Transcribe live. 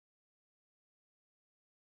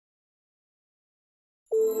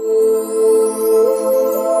Number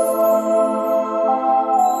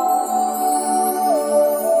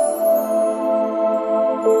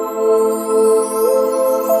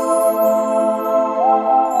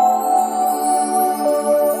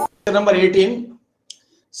 18,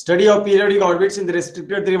 study of periodic orbits in the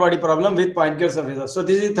restricted three-body problem with Poincare surfaces. So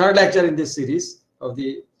this is the third lecture in this series of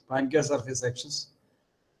the Poincare surface sections,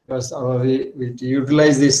 because we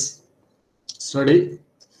utilize this study.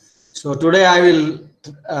 So today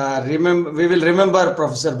we will remember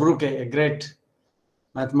Professor Brooke, a great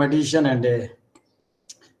mathematician and a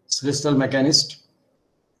crystal mechanist.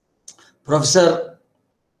 Professor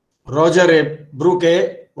Roger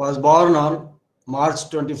Brooke was born on March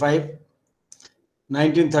 25,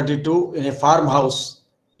 1932 in a farmhouse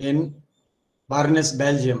in Barnes,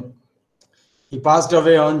 Belgium. He passed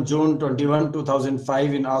away on June 21,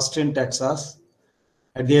 2005 in Austin, Texas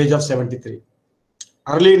at the age of 73.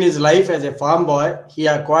 Early in his life as a farm boy, he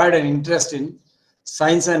acquired an interest in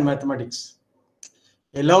science and mathematics,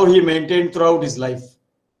 a love he maintained throughout his life.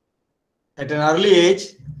 At an early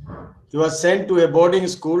age, he was sent to a boarding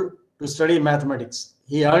school to study mathematics.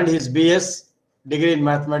 He earned his BS degree in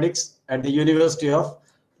mathematics at the University of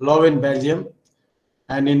Leuven, Belgium,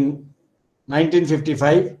 and in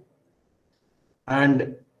 1955,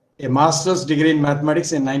 and a master's degree in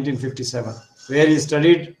mathematics in 1957, where he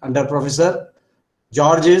studied under Professor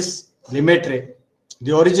Georges Lemaitre,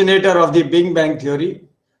 the originator of the Big Bang theory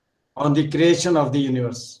on the creation of the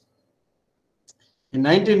universe. In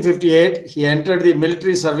 1958, he entered the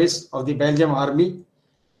military service of the Belgian army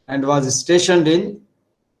and was stationed in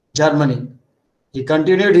Germany. He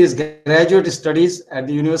continued his graduate studies at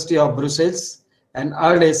the University of Brussels and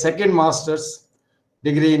earned a second master's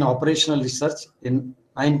degree in operational research in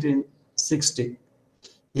 1960.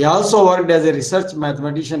 He also worked as a research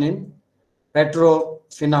mathematician in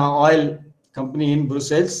Petrofina Oil Company in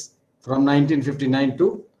Brussels from 1959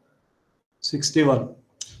 to 61.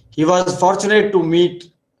 He was fortunate to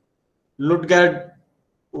meet Ludgard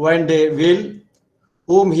van de Wiel,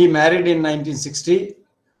 whom he married in 1960.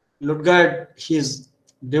 Ludgard, his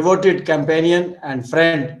devoted companion and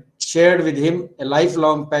friend, shared with him a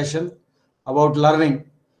lifelong passion about learning,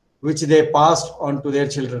 which they passed on to their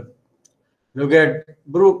children. Ludgard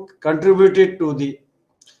Brooke contributed to the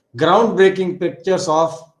groundbreaking pictures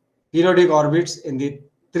of periodic orbits in the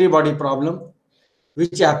three-body problem,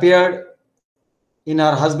 which appeared in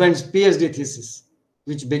her husband's PhD thesis,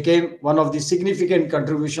 which became one of the significant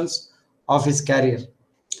contributions of his career.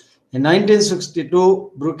 In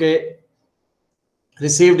 1962, Brooke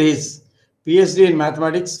received his PhD in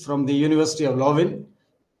mathematics from the University of Leuven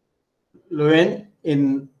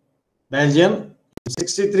in Belgium. In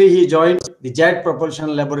 1963, he joined the Jet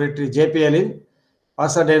Propulsion Laboratory, JPL, in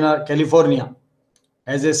Pasadena, California,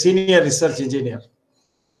 as a senior research engineer.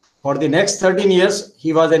 For the next 13 years,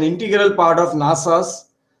 he was an integral part of NASA's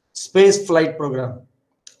space flight program.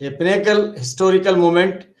 A pinnacle historical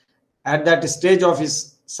moment at that stage of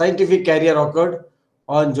his scientific career occurred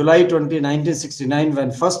on July 20, 1969,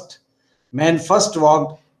 when man first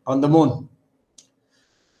walked on the moon.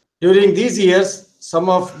 During these years, some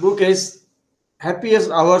of Brooke's happiest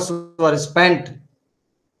hours were spent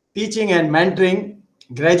teaching and mentoring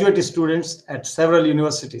graduate students at several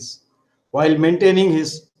universities, while maintaining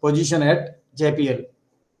his position at JPL.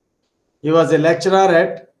 He was a lecturer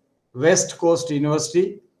at West Coast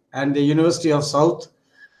University and the University of South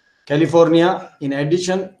California. In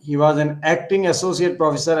addition, he was an acting associate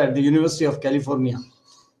professor at the University of California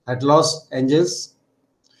at Los Angeles,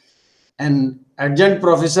 an adjunct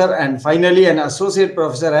professor, and finally an associate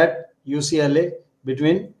professor at UCLA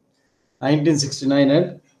between 1969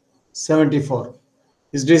 and 74.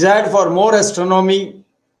 His desire for more autonomy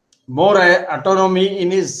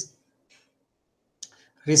in his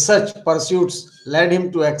research pursuits led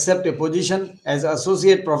him to accept a position as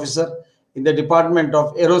associate professor in the Department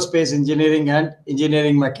of Aerospace Engineering and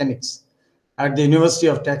Engineering Mechanics at the University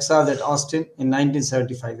of Texas at Austin in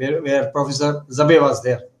 1975, where Professor Zabe was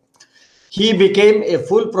there. He became a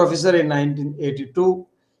full professor in 1982.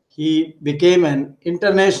 He became an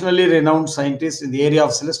internationally renowned scientist in the area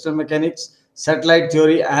of celestial mechanics, satellite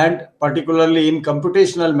theory, and particularly in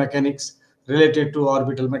computational mechanics related to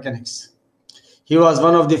orbital mechanics. He was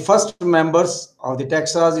one of the first members of the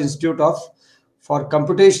Texas Institute for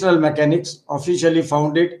Computational Mechanics, officially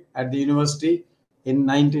founded at the university in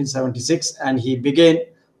 1976, and he began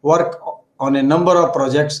work on a number of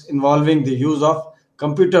projects involving the use of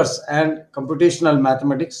computers and computational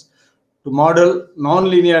mathematics to model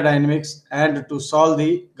nonlinear dynamics and to solve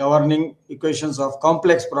the governing equations of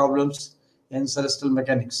complex problems in celestial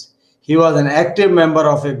mechanics. He was an active member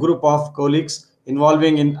of a group of colleagues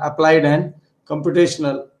involving in applied and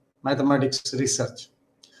computational mathematics research.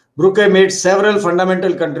 Brooke made several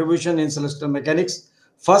fundamental contributions in celestial mechanics.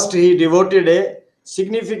 First, he devoted a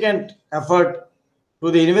significant effort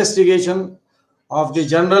to the investigation of the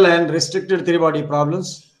general and restricted three-body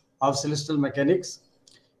problems of celestial mechanics.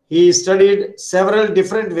 He studied several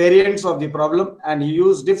different variants of the problem, and he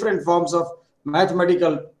used different forms of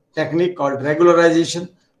mathematical technique called regularization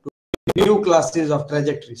to new classes of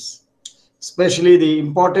trajectories, especially the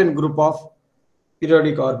important group of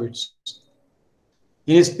periodic orbits.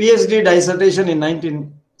 In his PhD dissertation in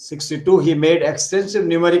 1962, he made extensive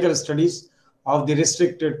numerical studies of the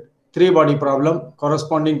restricted three-body problem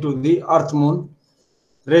corresponding to the Earth-Moon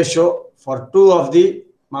ratio for two of the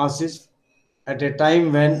masses at a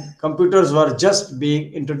time when computers were just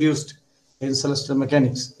being introduced in celestial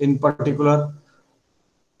mechanics. In particular,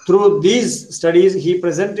 through these studies, he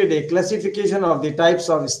presented a classification of the types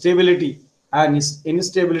of stability and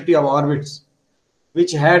instability of orbits,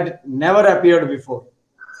 which had never appeared before.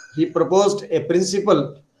 He proposed a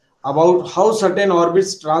principle about how certain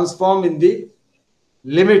orbits transform in the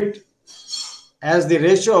limit as the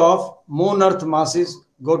ratio of Moon-Earth masses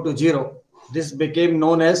go to zero. This became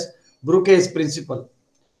known as Brooke's principle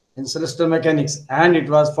in celestial mechanics, and it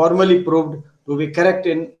was formally proved to be correct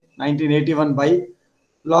in 1981 by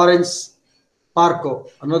Lawrence Parco,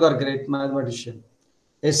 another great mathematician.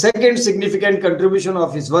 A second significant contribution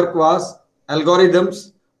of his work was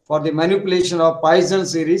algorithms for the manipulation of Poisson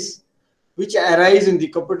series, which arise in the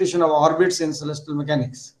computation of orbits in celestial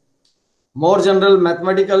mechanics. More general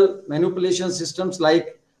mathematical manipulation systems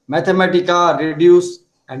like Mathematica, Reduce,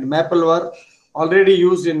 and Maple were already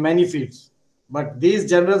used in many fields, but these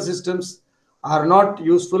general systems are not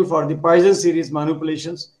useful for the Poisson series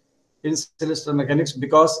manipulations in celestial mechanics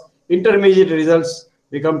because intermediate results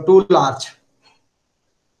become too large.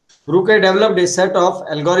 Brooke developed a set of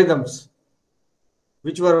algorithms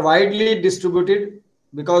which were widely distributed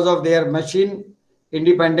because of their machine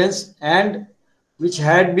independence and which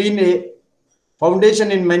had been a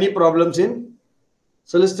foundation in many problems in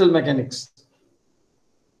celestial mechanics.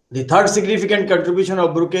 The third significant contribution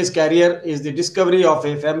of Brooke's career is the discovery of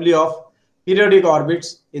a family of periodic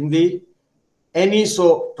orbits in the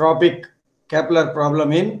anisotropic Kepler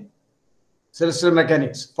problem in celestial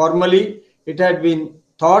mechanics. Formerly, it had been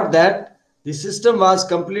thought that the system was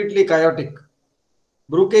completely chaotic.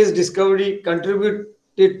 Brooke's discovery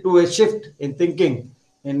contributed to a shift in thinking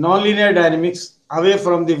in nonlinear dynamics away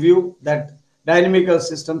from the view that dynamical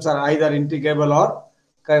systems are either integrable or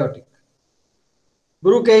chaotic.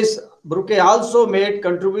 Brooke also made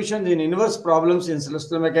contributions in inverse problems in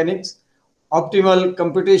celestial mechanics, optimal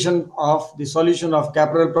computation of the solution of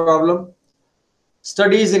Kepler problem,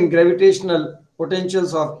 studies in gravitational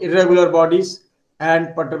potentials of irregular bodies,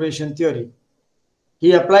 and perturbation theory.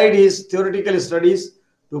 He applied his theoretical studies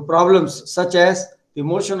to problems such as the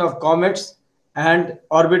motion of comets and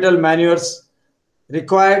orbital maneuvers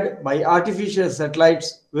required by artificial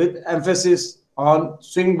satellites with emphasis on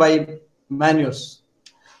swing by maneuvers.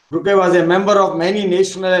 Brooke was a member of many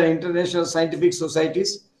national and international scientific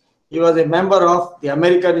societies. He was a member of the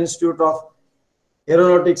American Institute of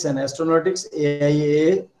Aeronautics and Astronautics,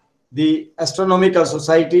 AIAA, the Astronomical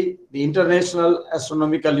Society, the International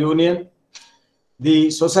Astronomical Union, the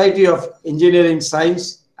Society of Engineering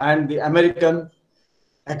Science, and the American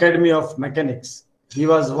Academy of Mechanics. He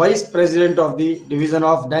was vice president of the Division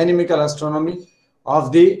of Dynamical Astronomy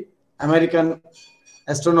of the American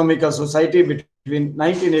Astronomical Society between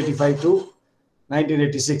 1985 to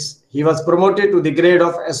 1986. He was promoted to the grade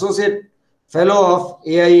of Associate Fellow of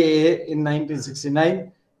AIAA in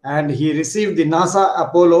 1969, and he received the NASA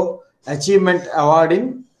Apollo Achievement Award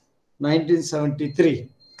in 1973.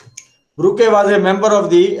 Brooke was a member of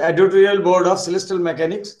the editorial board of Celestial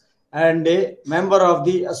Mechanics and a member of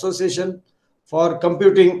the Association for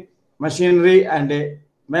Computing Machinery and a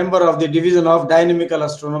member of the Division of Dynamical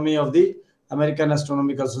Astronomy of the American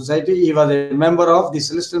Astronomical Society. He was a member of the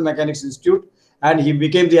Celestial Mechanics Institute, and he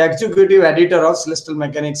became the executive editor of Celestial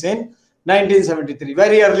Mechanics in 1973.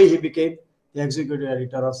 Very early, he became the executive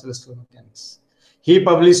editor of Celestial Mechanics. He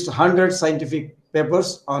published 100 scientific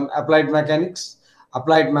papers on applied mechanics,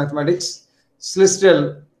 applied mathematics,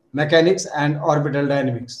 celestial mechanics, and orbital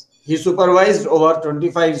dynamics. He supervised over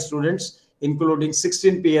 25 students, including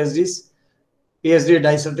 16 PhD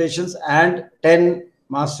dissertations, and 10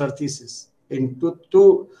 master theses. In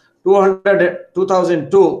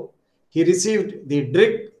 2002, he received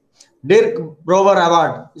the Dirk Brouwer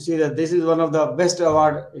Award. You see that this is one of the best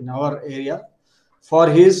awards in our area for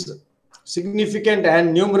his significant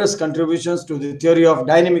and numerous contributions to the theory of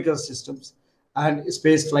dynamical systems and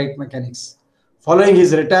space flight mechanics. Following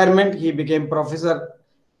his retirement, he became Professor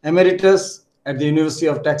Emeritus at the University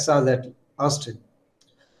of Texas at Austin.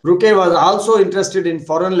 Ruchi was also interested in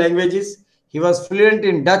foreign languages. He was fluent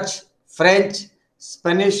in Dutch, French,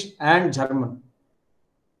 Spanish, and German.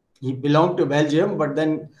 He belonged to Belgium, but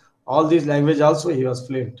then all these languages also he was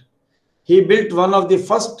fluent. He built one of the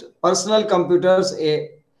first personal computers,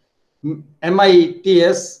 a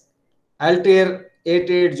MITS Altair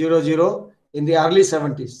 8800 in the early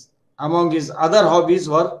 70s. Among his other hobbies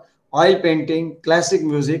were oil painting, classic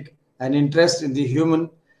music, and interest in the Human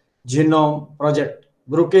Genome Project.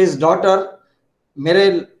 Bruche's daughter,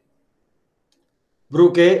 Meryl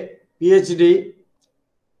Bruche, PhD,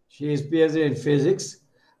 she is PhD in physics,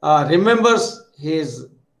 remembers his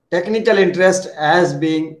technical interest as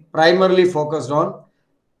being primarily focused on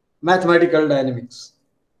mathematical dynamics.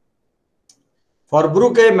 For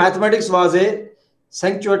Bruche, mathematics was a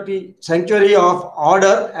sanctuary of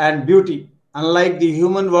order and beauty, unlike the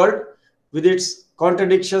human world with its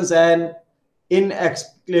contradictions and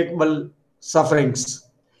inexplicable sufferings.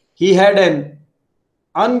 He had an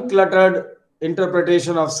uncluttered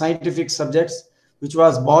interpretation of scientific subjects, which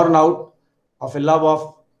was born out of a love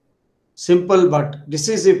of simple but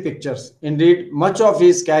decisive pictures. Indeed, much of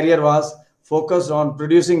his career was focused on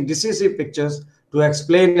producing decisive pictures to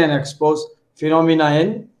explain and expose phenomena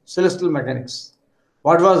in celestial mechanics.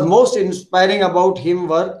 What was most inspiring about him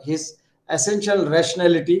were his essential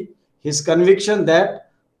rationality, his conviction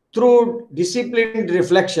that through disciplined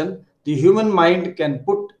reflection, the human mind can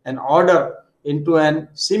put an order into an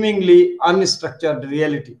seemingly unstructured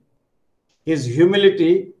reality. His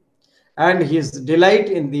humility and his delight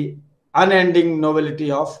in the unending novelty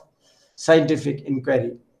of scientific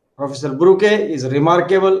inquiry. Professor Bruche is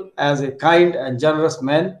remarkable as a kind and generous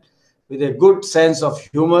man with a good sense of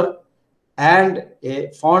humor and a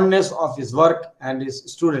fondness of his work and his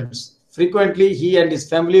students. Frequently, he and his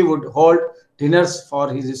family would hold dinners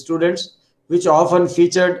for his students, which often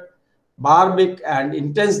featured barbaric and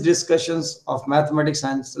intense discussions of mathematics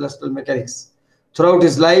and celestial mechanics. Throughout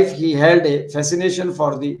his life, he held a fascination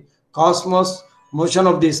for the cosmos, motion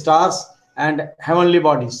of the stars, and heavenly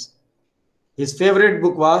bodies. His favorite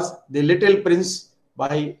book was The Little Prince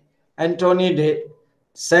by Anthony de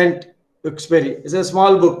Saint-Exupéry. It's a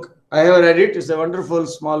small book. I have read it. It's a wonderful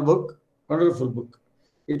small book. Wonderful book.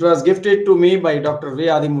 It was gifted to me by Dr. V.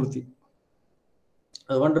 Adimurthy.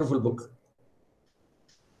 A wonderful book.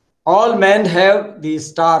 All men have these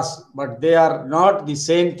stars, but they are not the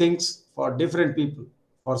same things for different people.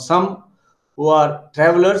 For some who are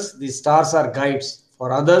travelers, the stars are guides.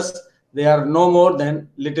 For others, they are no more than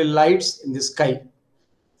little lights in the sky.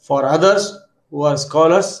 For others who are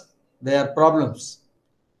scholars, they are problems.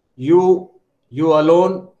 You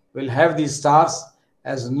alone will have these stars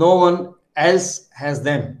as no one else has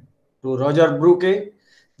them. To Roger Bruche,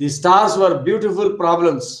 the stars were beautiful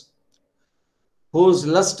problems whose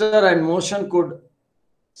luster and motion could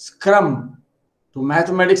scrum to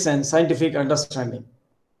mathematics and scientific understanding.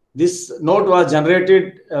 This note was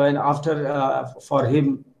generated for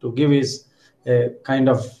him to give his kind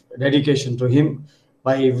of dedication to him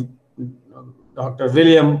by Dr.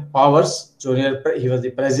 William Powers, Jr. He was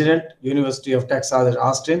the president, University of Texas at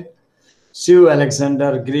Austin. Sue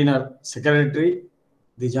Alexander Greener, secretary,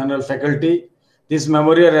 the general faculty. This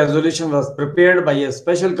memorial resolution was prepared by a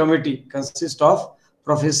special committee consist of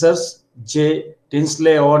Professors J.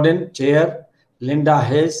 Tinsley Orden, chair, Linda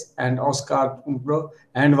Hayes, and Oscar Umbro,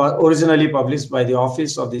 and was originally published by the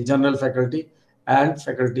Office of the General Faculty and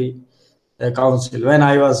Faculty Council. When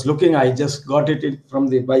I was looking, I just got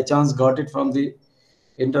it by chance got it from the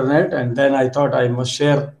internet, and then I thought I must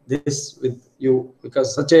share this with you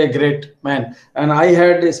because such a great man. And I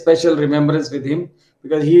had a special remembrance with him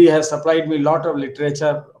because he has supplied me a lot of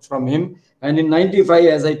literature from him. And in 95,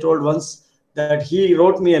 as I told once, that he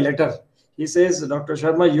wrote me a letter. He says, Dr.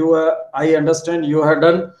 Sharma, I understand you have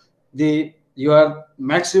done your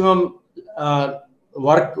maximum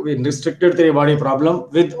work in restricted theory body problem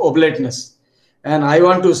with oblateness. And I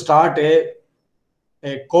want to start a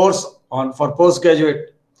course for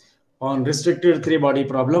postgraduate on restricted three body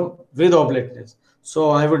problem with oblateness. So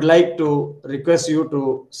I would like to request you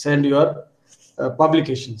to send your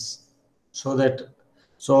publications.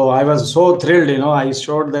 So I was so thrilled, I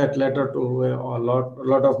showed that letter to a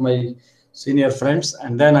lot of my senior friends,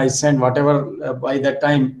 and then I sent whatever. By that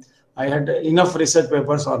time, I had enough research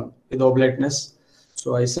papers with oblateness,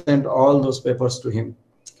 so I sent all those papers to him,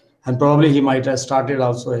 and probably he might have started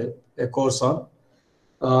also a course on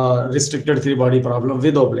restricted three body problem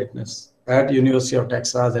with oblateness at University of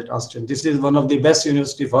Texas at Austin. This is one of the best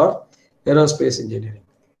university for aerospace engineering.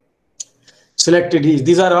 selected.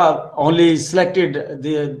 These are only selected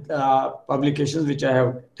the publications which I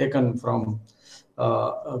have taken from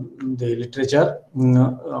the literature.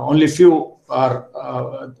 Only few are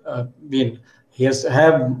been. He has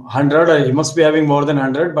have 100, or he must be having more than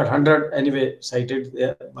 100, but 100 anyway cited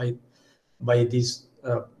by these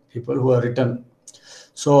people who are written.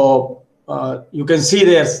 So you can see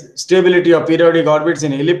there stability of periodic orbits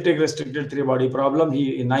in elliptic restricted three-body problem. He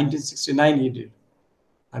in 1969 he did,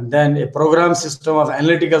 and then a program system of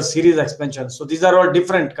analytical series expansion. So these are all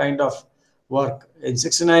different kind of work. In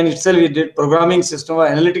 69 itself, he did programming system of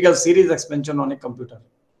analytical series expansion on a computer.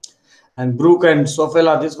 And Brook and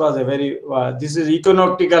Sofela, this was a very, this is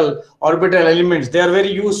equinoctial orbital elements. They are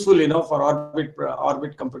very useful, you know, for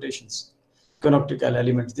orbit computations. Equinoctial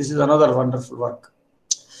elements. This is another wonderful work.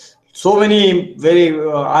 So many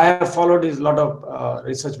I have followed his lot of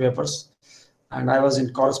research papers, and I was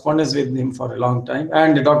in correspondence with him for a long time.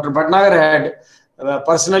 And Dr. Bhatnagar had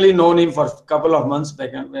personally known him for a couple of months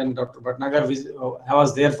back when Dr. Bhatnagar I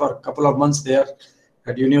was there for a couple of months there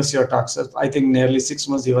at University of Texas. I think nearly 6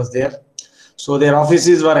 months he was there. So their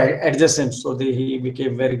offices were adjacent. So he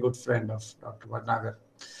became very good friend of Dr. Bhatnagar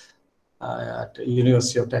at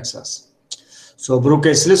University of Texas. So Brook,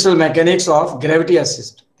 celestial mechanics of gravity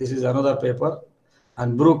assist. This is another paper.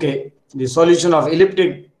 And Brook, the solution of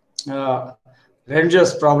elliptic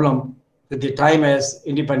Ranger's problem with the time as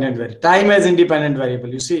independent variable. Time as independent variable.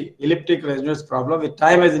 You see, elliptic Ranger's problem with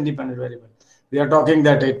time as independent variable. We are talking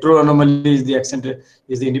that a true anomaly is the eccentric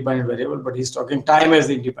is the independent variable, but he's talking time as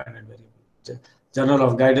the independent variable. Journal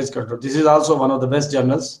of Guidance Control. This is also one of the best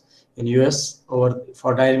journals in US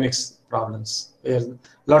for dynamics problems. Where a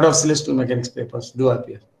lot of celestial mechanics papers do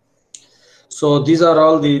appear. So these are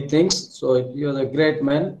all the things. So he was a great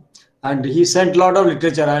man, and he sent a lot of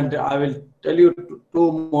literature. And I will tell you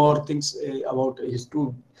two more things about his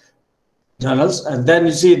two journals. And then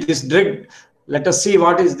you see this Drake. Let us see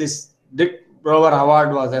what is this Drake Brower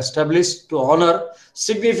Award was established to honor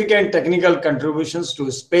significant technical contributions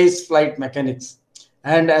to space flight mechanics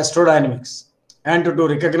and astrodynamics, and to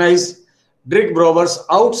recognize Drake Brower's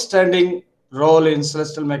outstanding role in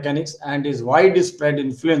celestial mechanics and his widespread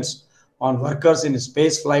influence on workers in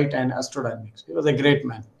space flight and astrodynamics. He was a great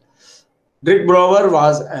man. Drake Brower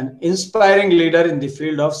was an inspiring leader in the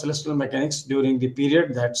field of celestial mechanics during the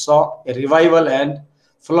period that saw a revival and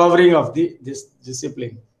flowering of this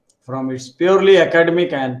discipline from its purely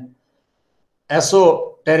academic and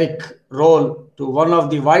esoteric role to one of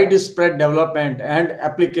the widespread development and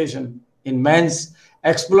application in man's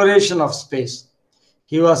exploration of space.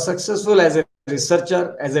 He was successful as a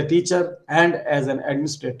researcher, as a teacher, and as an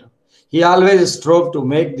administrator. He always strove to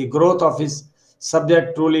make the growth of his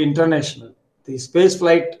subject truly international. The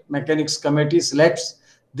Spaceflight Mechanics Committee selects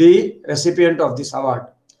the recipient of this award.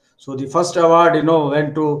 So the first award, you know,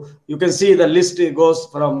 went to, you can see the list goes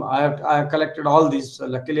from, I have collected all these. So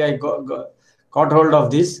luckily, I caught hold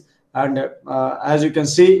of this. And as you can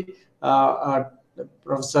see,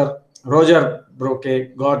 Professor Roger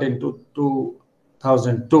Broke got into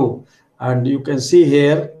 2002. And you can see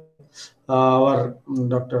here, our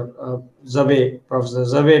Dr. Zabe, Professor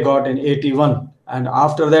Zabe got in 81. And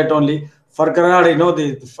after that only, Farquhar, you know,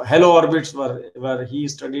 the halo orbits where he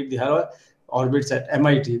studied the halo orbits at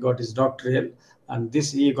MIT, got his doctoral, and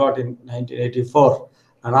this he got in 1984.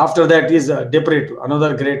 And after that is Depret,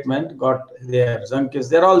 another great man, got there. Zunkis,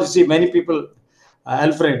 they're all, you see, many people.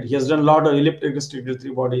 Alfred, he has done a lot of elliptic restricted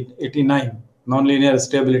three-body, 89, nonlinear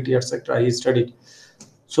stability, etc. He studied.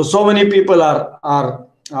 So many people have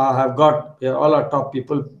got, all are top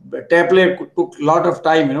people. Tapley took a lot of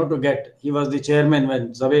time, you know, to get. He was the chairman when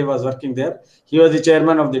Zabe was working there. He was the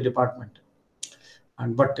chairman of the department.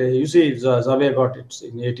 But you see, Zabe got it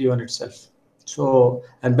in 81 itself. So,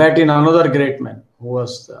 and Batin, another great man who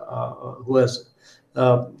has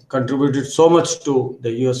contributed so much to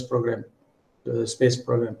the US program, the space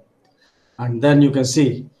program. And then you can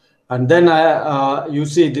see, and then you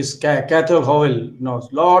see this Catherine Howell, you know, a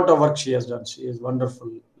lot of work she has done. She is a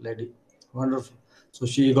wonderful lady, wonderful. So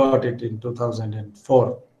she got it in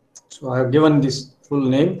 2004. So I have given this full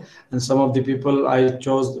name, and some of the people I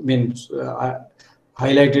chose, I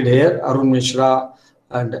highlighted here, Arun Mishra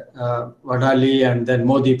and Vadali, and then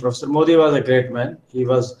Modi. Professor Modi was a great man. He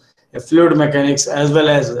was a fluid mechanics, as well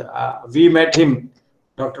as we met him,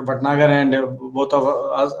 Dr. Bhatnagar and both of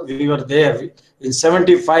us, we were there in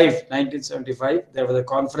 1975. There was a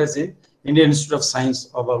conference in Indian Institute of Science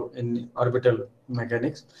about in orbital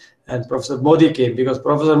mechanics, and Professor Modi came because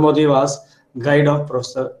Professor Modi was guide of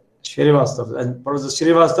Professor Srivastav, and Professor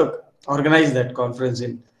Srivastav organized that conference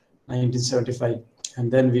in 1975,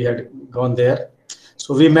 and then we had gone there.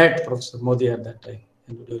 So we met Professor Modi at that time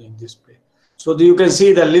during this play. So you can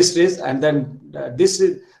see the list is, and then this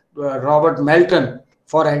is Robert Melton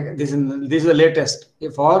for this is the latest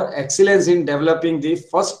for excellence in developing the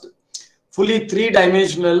first fully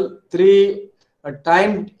three-dimensional,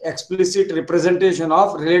 time explicit representation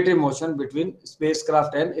of relative motion between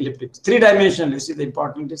spacecraft and elliptic. Three-dimensional. You see, the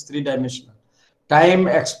important is three-dimensional. Time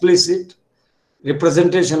explicit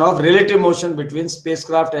representation of relative motion between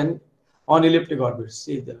spacecraft and on elliptic orbits.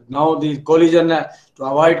 See, now the collision, to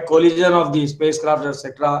avoid collision of the spacecraft,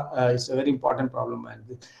 etc., is a very important problem.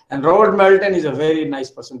 And Robert Melton is a very nice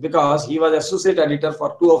person because he was associate editor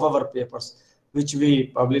for 2 of our papers, which we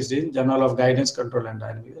published in Journal of Guidance, Control and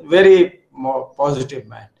Dynamics. Very positive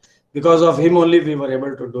man. Because of him only we were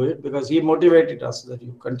able to do it, because he motivated us that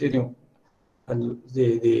you continue and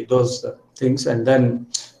those things, and then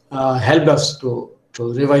helped us to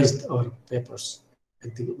revise our papers,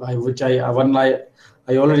 which I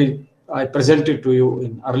presented to you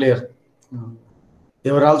in earlier.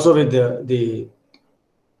 They were also with the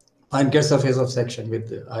fine surface of section with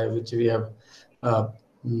which we have our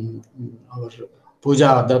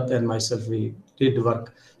Pooja Adat and myself, we did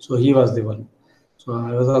work. So he was the one. So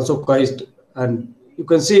I was also quite, and you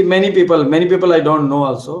can see many people I don't know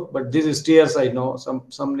also, but these steers I know,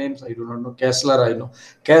 some names I do not know. Kessler I know.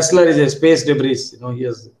 Kessler is a space debris, he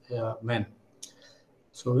is a man.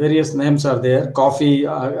 So various names are there. Coffee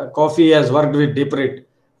has worked with Diprit,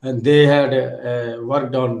 and they had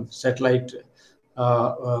worked on satellite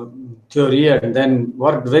theory, and then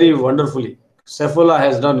worked very wonderfully. Cephala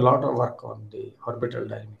has done a lot of work on the orbital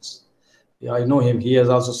dynamics. Yeah, I know him. He has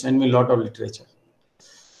also sent me a lot of literature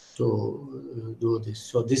to do this.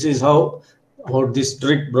 So this is how about this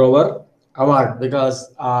Dirk Brouwer award,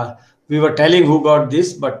 because we were telling who got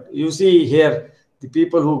this, but you see here the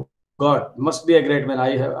people who got must be a great man.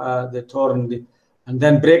 I have the Thorn, and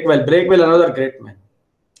then Breakwell, another great man,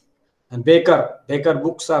 and Baker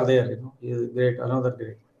books are there. He is great, another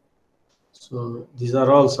great. So these are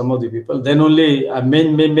all some of the people. Then only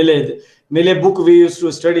Millet book we used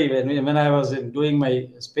to study when I was doing my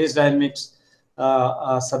space dynamics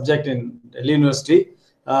subject in Delhi University.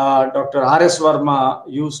 Dr. R.S. Verma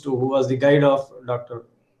who was the guide of Dr.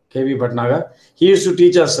 K.V. Bhatnagar. He used to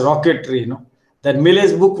teach us rocketry. That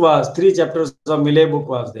Millet's book was 3 chapters of Millet book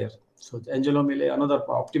was there. So Angelo Millet, another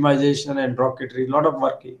optimization and rocketry, a lot of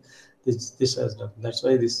work this has done. That's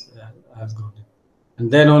why this has got it. And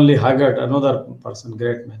then only Haggard, another person,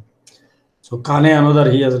 great man. So Kane, another,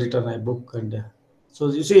 he has written a book. And so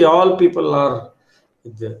you see, all people are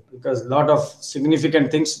there because a lot of significant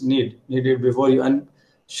things needed before you. And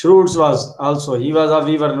Schroeds was also, we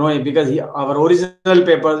were knowing because our original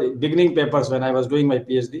papers, beginning papers when I was doing my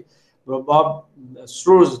PhD, Bob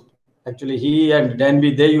Schroeds, actually he and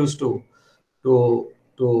Danby, they used to,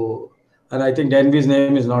 and I think Danby's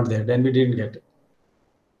name is not there. Danby didn't get it.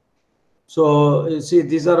 So you see,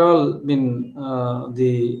 these are all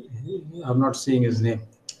I'm not seeing his name.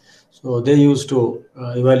 So they used to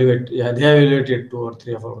evaluate. Yeah, they evaluated 2 or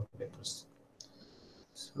 3 of our papers.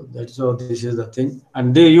 So that's how this is the thing.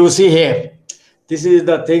 And you see here, this is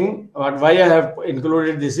the thing. Why I have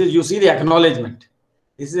included this is, you see the acknowledgement.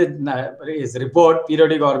 This is report,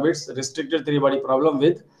 periodic orbits, restricted 3-body problem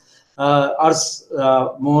with Earth's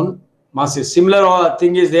moon masses. Similar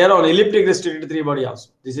thing is there on elliptic restricted 3-body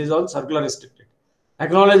also. This is on circular restricted.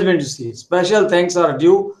 Acknowledgement, you see. Special thanks are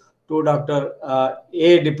due to Dr.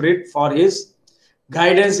 A. Diprit for his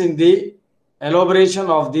guidance in the elaboration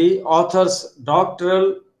of the author's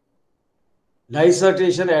doctoral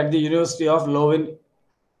dissertation at the University of Leuven,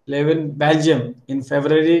 Belgium in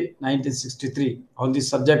February 1963 on the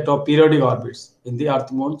subject of periodic orbits in the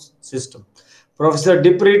Earth-Moon system. Professor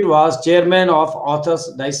Diprit was chairman of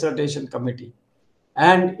author's dissertation committee,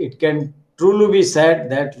 and it can truly be said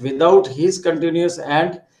that without his continuous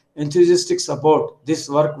and enthusiastic support, this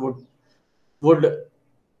work would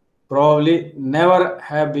probably never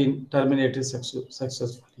have been terminated successfully.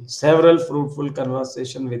 Several fruitful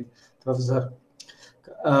conversations with Professor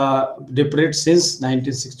Diprit since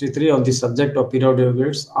 1963 on the subject of periodic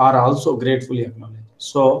orbits are also gratefully acknowledged.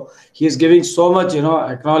 So he is giving so much,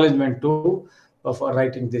 acknowledgement to for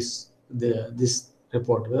writing this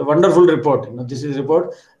report. A wonderful report. This is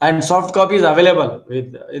report, and soft copy is available.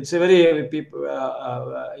 It's a very people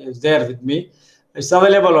is there with me. It's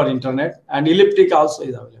available on internet, and elliptic also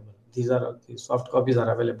is available. These soft copies are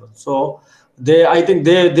available. So I think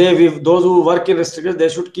those who work in restricted, they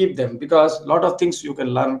should keep them, because a lot of things you can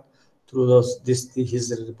learn through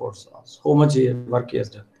his reports. So much work he has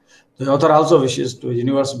done. The author also wishes to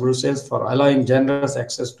University of Brussels for allowing generous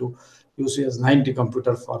access to UCS 90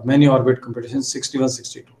 computer for many orbit computations, 61,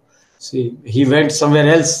 62. See, he went somewhere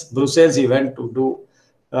else, Brussels. He went to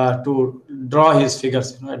to draw his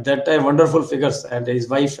figures. At that time, wonderful figures, and his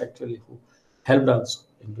wife actually who helped also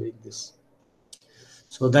in doing this.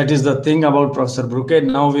 So that is the thing about Professor Bouquet.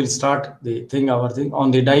 Now we'll start the thing, our thing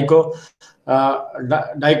on the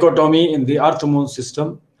dichotomy in the Earth-Moon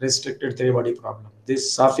system, restricted three-body problem.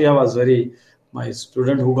 This Safia was my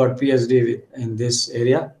student who got PhD in this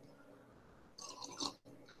area.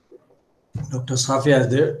 Dr. Safia is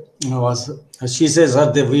there. She says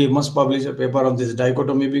that we must publish a paper on this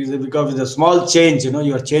dichotomy because with a small change,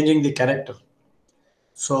 you are changing the character.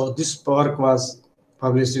 So this work was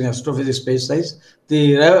published in Astrophysics Space Science.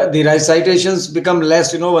 The citations become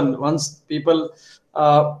less, once people,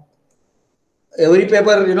 every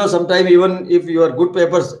paper, sometime even if you are good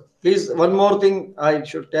papers, please, one more thing I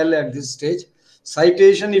should tell at this stage,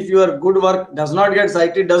 citation, if your good work does not get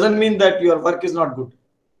cited, doesn't mean that your work is not good.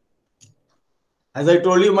 As I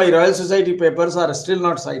told you, my Royal Society papers are still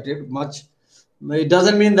not cited much. It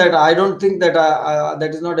doesn't mean that I don't think that that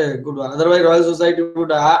is not a good one. Otherwise, Royal Society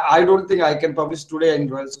would. I don't think I can publish today in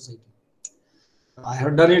Royal Society. I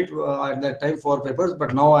have done it at that time 4 papers,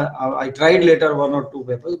 but now I tried later 1 or 2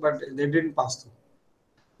 papers, but they didn't pass through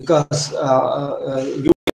because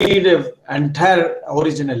you need an entire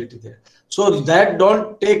originality there. So that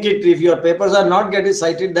don't take it if your papers are not getting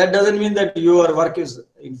cited. That doesn't mean that your work is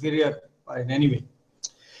inferior in any way.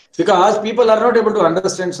 Because people are not able to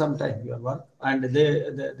understand sometimes your work, and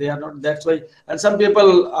they are not. That's why. And some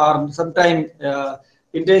people are sometimes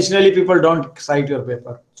intentionally people don't cite your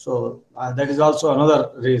paper. So that is also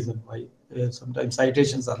another reason why sometimes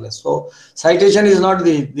citations are less. So citation is not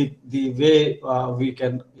the way we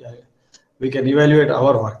can evaluate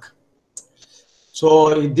our work.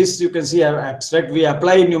 So this you can see abstract. We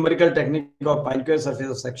apply numerical technique of Poincare surface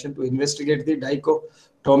of section to investigate the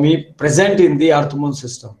dichotomy present in the Earth-Moon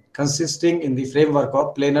system, consisting in the framework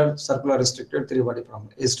of planar circular restricted three-body problem.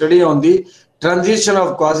 A study on the transition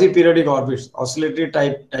of quasi-periodic orbits, oscillatory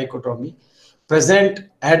type dichotomy, present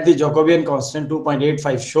at the Jacobian constant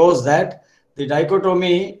 2.85 shows that the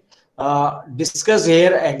dichotomy discussed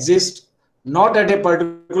here exists not at a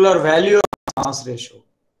particular value of mass ratio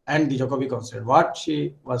and the Jacobi constant. What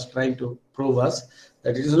she was trying to prove was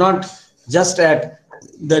that it is not just at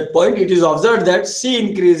that point. It is observed that C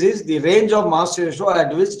increases, the range of mass ratio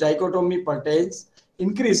at which dichotomy pertains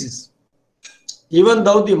increases, even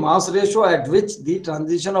though the mass ratio at which the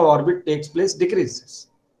transition of orbit takes place decreases.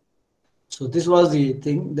 So this was the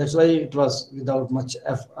thing. That's why it was without much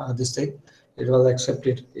this thing. It was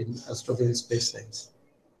accepted in astrophysics space science.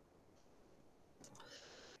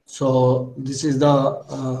 So this is the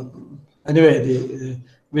anyway the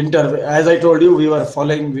Winter. As I told you, we were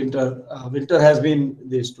following Winter. Winter has been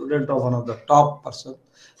the student of one of the top person,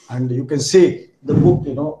 and you can see the book.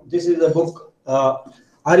 This is the book.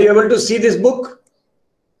 Are you able to see this book?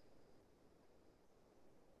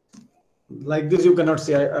 Like this, you cannot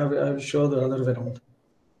see. I will show the other way around.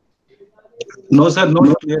 No, sir,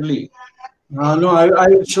 not clearly. No, I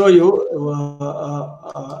will show you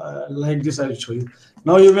like this. I will show you.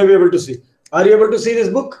 Now you may be able to see. Are you able to see this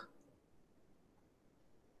book?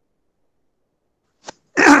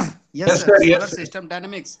 Yes, sir. Solar System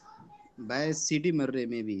Dynamics by C.D. Murray,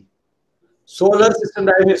 maybe. Solar System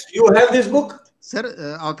Dynamics. You have this book?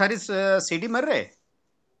 Sir, author is C.D. Murray.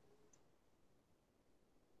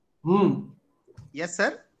 Yes,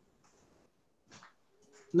 sir.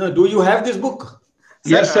 No, do you have this book?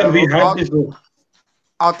 Yes, sir, we have this book.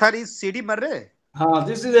 Author is C.D. Murray.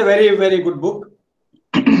 This is a very, very good book.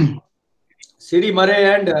 C.D. Murray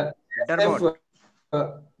and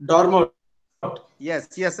Dormont. Yes,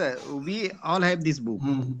 sir. We all have this book.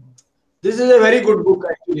 This is a very good book,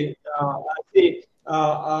 actually.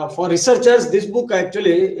 For researchers, this book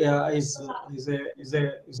actually is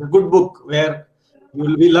a good book where you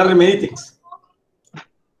will learn many things.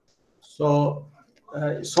 So,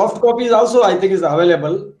 soft copies also I think is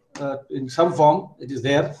available in some form. It is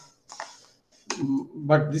there,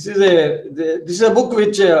 but this is a book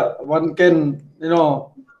which one can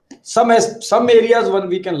some areas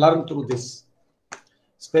we can learn through this.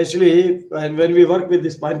 Especially when we work with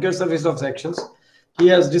this Poincare surface of sections, he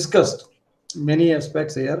has discussed many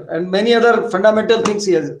aspects here and many other fundamental things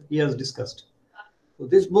he has discussed. So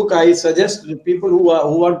this book I suggest to people who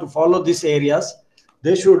want to follow these areas,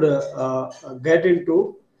 they should get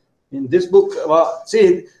into in this book.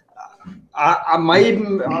 See,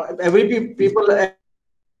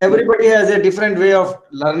 everybody has a different way of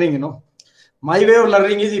learning. My way of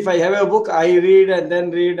learning is if I have a book, I read and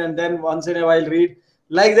then once in a while read.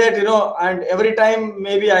 like that, and every time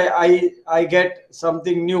maybe I get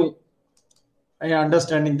something new,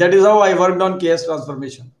 understanding. That is how I worked on KS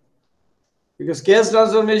transformation, because KS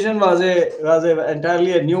transformation was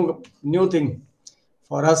entirely a new thing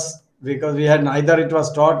for us, because we had neither it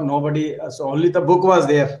was taught, nobody, so only the book was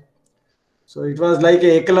there. So it was like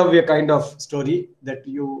a Ekalavya kind of story, that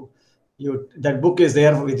that book is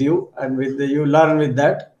there with you, and you learn with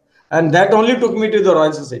that. And that only took me to the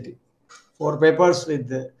Royal Society. 4 papers with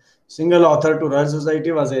the single author to Royal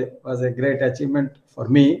Society was a great achievement for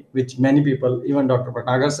me, which many people, even Dr.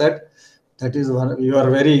 Bhatnagar, said that is you are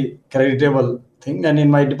very creditable thing, and in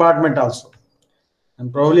my department also.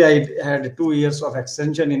 And probably I had 2 years of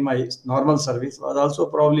extension in my normal service, was also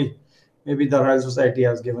probably maybe the Royal Society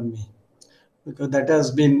has given me, because that has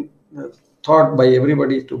been thought by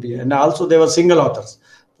everybody to be. And also they were single authors.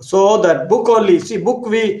 So that book only, see, book,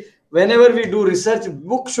 whenever we do research,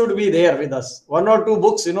 book should be there with us. 1 or 2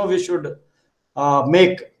 books, we should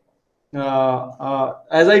make.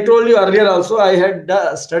 As I told you earlier also, I had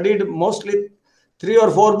studied mostly 3 or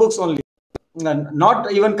 4 books only, and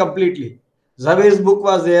not even completely. Zave's book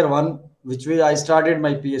was there, one, which I started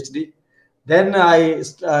my PhD. Then I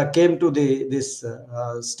came to this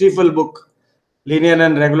Stiefel book, Linear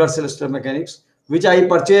and Regular Celestial Mechanics, which I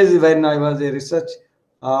purchased when I was a research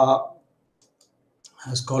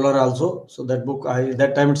scholar also. So that book,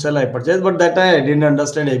 that time itself I purchased, but that time I didn't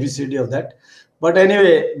understand ABCD of that. But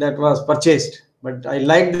anyway, that was purchased. But I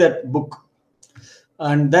liked that book.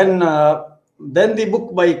 And then the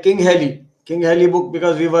book by King Haley book,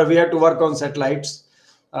 because we had to work on satellites.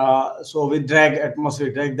 So with drag,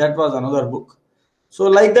 atmospheric drag, that was another book. So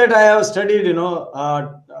like that, I have studied,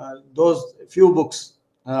 those few books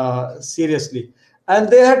seriously, and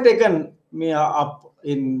they had taken me up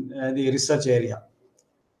in the research area.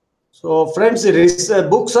 So friends,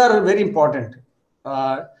 books are very important,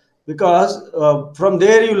 because from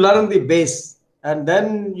there you learn the base, and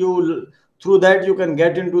then through that you can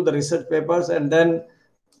get into the research papers, and then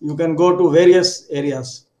you can go to various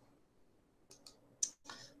areas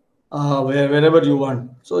wherever you want.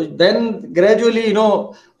 So then gradually,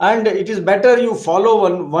 and it is better you follow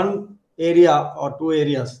one area or 2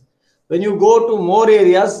 areas. When you go to more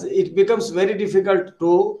areas, it becomes very difficult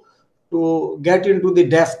to get into the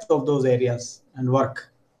depth of those areas and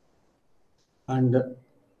work. And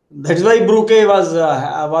that's why Brooke was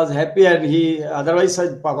happy, and he, otherwise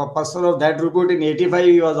a person of that repute in 85,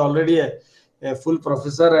 he was already a full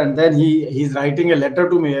professor, and then he's writing a letter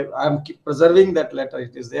to me. I'm preserving that letter.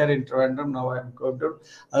 It is there in Trivandrum now. I'm going to.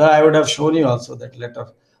 I would have shown you also that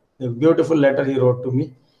letter, the beautiful letter he wrote to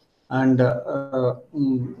me, and that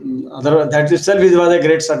itself was a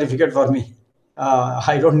great certificate for me.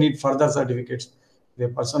 I don't need further certificates. The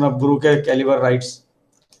person of Brooke caliber writes.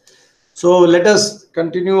 So let us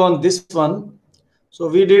continue on this one. So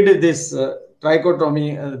we did this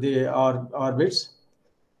trichotomy, the orbits,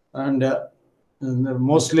 and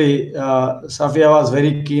mostly Safia was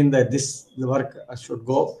very keen that the work should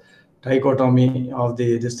go trichotomy of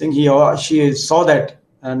this thing. She saw that,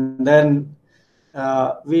 and then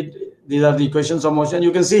these are the equations of motion.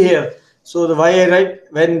 You can see here. So the y I write,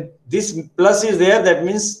 when this plus is there, that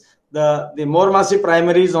means the more massive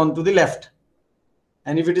primary is on to the left.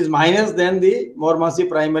 And if it is minus, then the more massive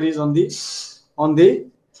primary is on the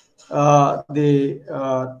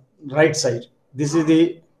right side. This is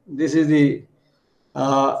the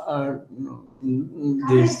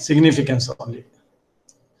significance only.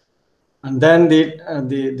 And then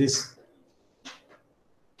this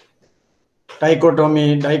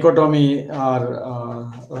dichotomy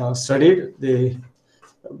are studied.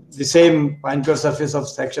 The same Pinecone surface of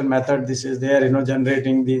section method. This is there,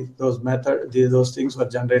 generating those things were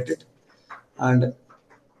generated, and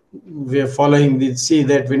we are following see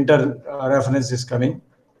that winter reference is coming.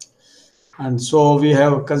 And so we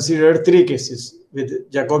have considered 3 cases with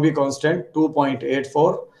Jacobi constant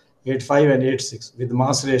 2.84, 85, and 86 with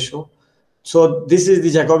mass ratio. So this is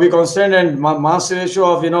the Jacobi constant, and mass ratio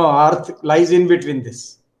of Earth lies in between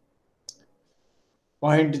this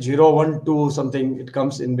 0.012 something. It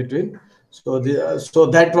comes in between. So so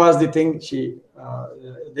that was the thing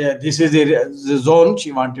this is the zone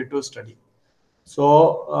she wanted to study.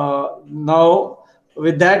 So now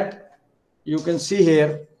with that, you can see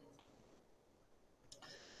here,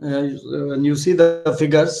 when you see the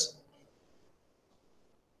figures,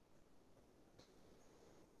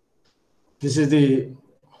 this is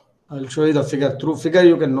I'll show you the figure. Through figure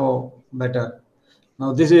you can know better.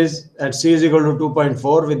 Now this is at C is equal to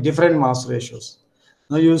 2.4 with different mass ratios.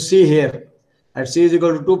 Now you see here at C is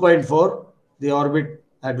equal to 2.4, the orbit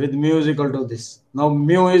with mu is equal to this. Now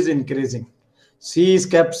mu is increasing. C is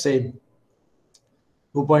kept same,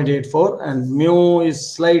 2.84, and mu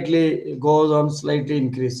is slightly goes on slightly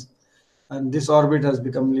increase, and this orbit has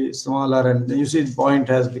become smaller, and you see the point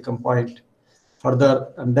has become point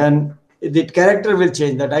further, and then the character will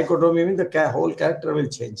change. The dichotomy means the whole character will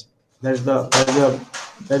change. That's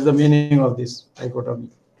the meaning of this dichotomy.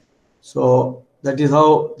 So that is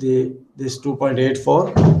how this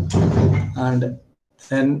 2.84, and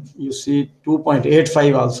then you see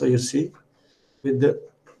 2.85 also you see with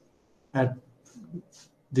at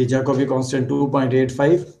the Jacobi constant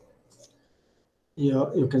 2.85.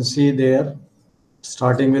 You can see there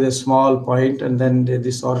starting with a small point, and then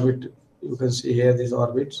this orbit, you can see here these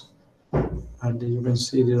orbits, and you can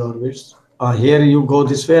see these orbits. Here you go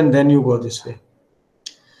this way, and then you go this way.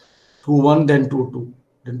 2, 1, then 2, 2,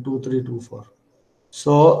 then 2, 3, 2, 4.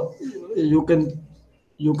 So you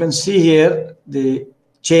can see here the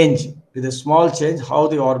change with a small change, how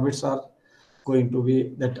the orbits are going to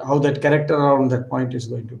be, that how that character around that point is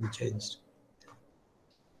going to be changed.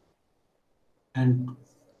 And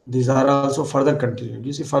these are also further continued.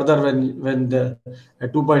 You see further when the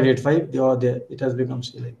at 2.85 it has become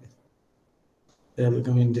like this. They have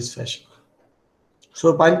become in this fashion.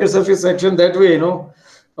 So Pankaj surface section, that way,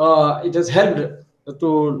 it has helped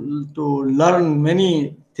to learn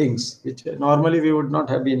many things which normally we would not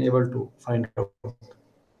have been able to find out.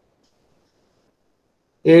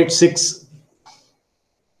 8, 6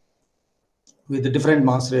 with the different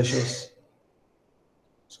mass ratios.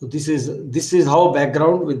 So this is how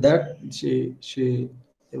background with that she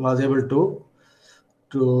was able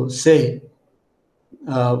to say.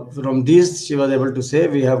 From this, she was able to say,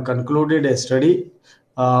 we have concluded a study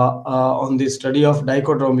on the study of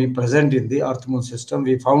dichotomy present in the Earth-Moon system.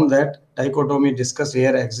 We found that dichotomy discussed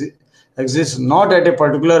here exists not at a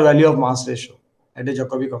particular value of mass ratio, at a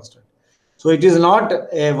Jacobi constant. So it is not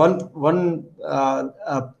a one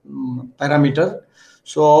parameter.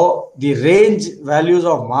 So the range values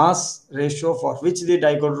of mass ratio for which the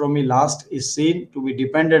dichotomy lasts is seen to be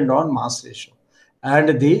dependent on mass ratio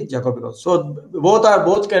and the Jacobi constant. So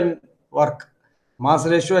both can work, mass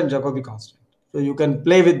ratio and Jacobi constant. So you can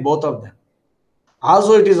play with both of them.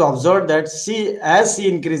 Also, it is observed that as C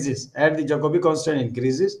increases, as the Jacobi constant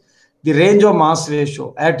increases, the range of mass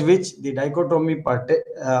ratio at which the dichotomy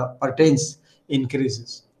pertains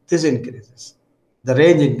increases. This increases. The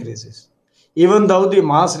range increases. Even though the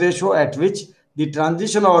mass ratio at which the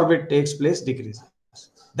transition orbit takes place decreases.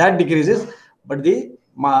 That decreases, but the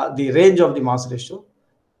range of the mass ratio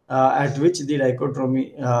at which the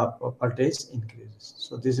dichotomy pertains increases.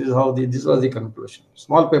 So this is how this was the conclusion.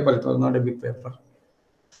 Small paper, it was not a big paper.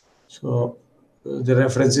 So the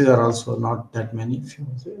references are also not that many.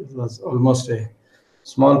 It was almost a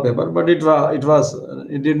small paper, but it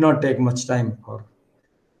did not take much time for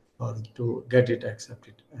to get it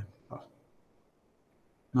accepted.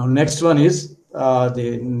 Now next one is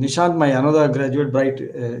the Nishant, my another graduate,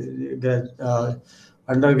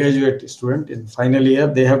 undergraduate student in final year.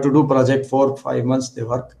 They have to do project 4-5 months. They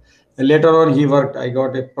work. And later on, he worked. I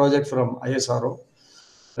got a project from ISRO,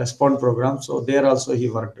 Respond program. So there also he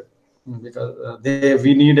worked, because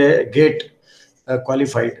we need a GATE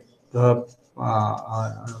qualified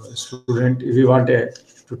student if we want to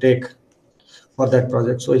take for that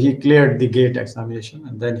project. So he cleared the GATE examination,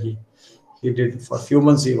 and then he did for a few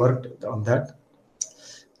months. He worked on that,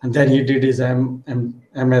 and then he did his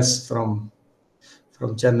MS from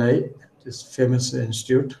Chennai, this famous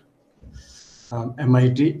institute,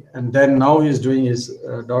 MIT, and then now he's doing his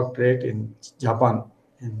doctorate in Japan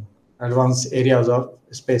in advanced areas of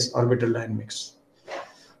space orbital dynamics.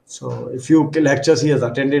 So a few lectures he has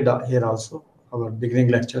attended here also, our beginning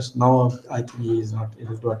lectures. Now I think he is not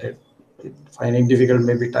able to attend, finding difficult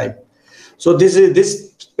maybe time. So this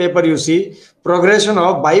paper, you see progression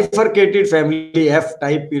of bifurcated family F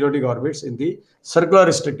type periodic orbits in the circular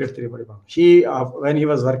restricted three-body bomb. When he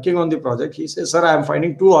was working on the project, he says, "Sir, I am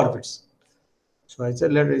finding 2 orbits." So I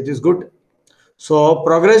said, it is good. So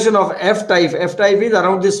progression of F type is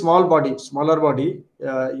around this smaller body.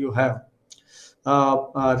 You have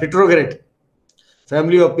retrograde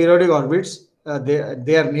family of periodic orbits.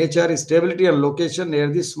 Their nature is stability and location near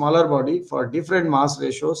the smaller body for different mass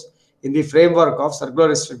ratios in the framework of circular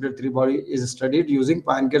restricted three-body is studied using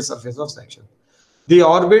Pankaj surface of section. The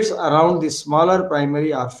orbits around the smaller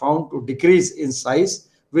primary are found to decrease in size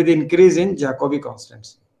with increase in Jacobi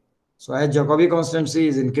constancy. So as Jacobi constancy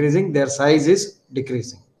is increasing, their size is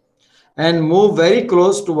decreasing and move very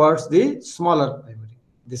close towards the smaller primary.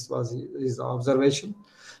 This was his observation.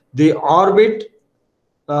 The orbit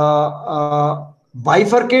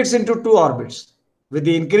bifurcates into 2 orbits with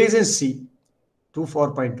the increase in C to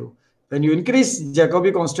 4.2. When you increase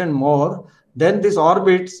Jacobi constant more, then this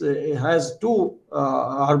orbits has two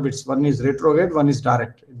orbits. One is retrograde, one is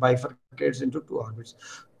direct. It bifurcates into two orbits.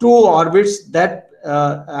 Two orbits that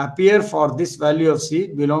appear for this value of C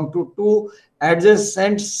belong to two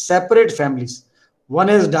adjacent separate families. One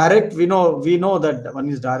is direct. We know that one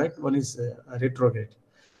is direct. One is retrograde.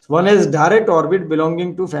 One is direct orbit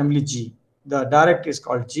belonging to family G. The direct is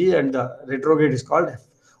called G and the retrograde is called F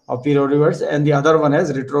of periodic orbits, and the other one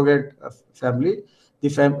has retrograde family, the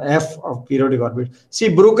F of periodic orbit. See,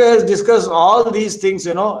 Brooke has discussed all these things,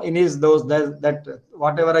 in his that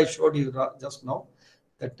whatever I showed you just now,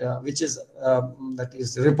 that which is that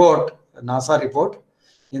is report, NASA report.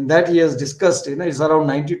 In that he has discussed, it's around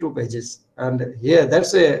 92 pages, and here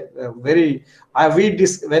that's a very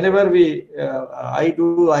whenever I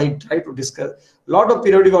try to discuss a lot of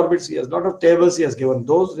periodic orbits. He has lot of tables he has given.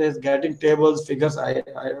 Those is getting tables, figures. It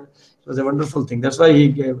was a wonderful thing. That's why he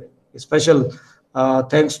gave a special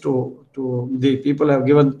thanks to the people have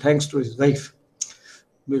given thanks to his wife,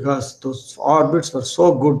 because those orbits were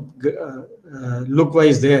so good look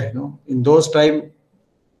wise there. In those time,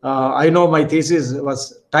 I know my thesis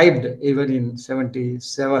was typed even in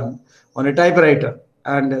 77 on a typewriter,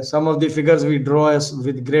 and some of the figures we draw as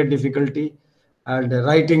with great difficulty, and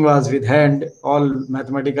writing was with hand, all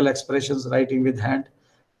mathematical expressions writing with hand.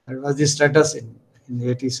 That was the status in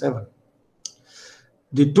 87.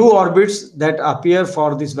 The two orbits that appear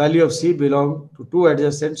for this value of C belong to two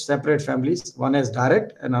adjacent separate families. One is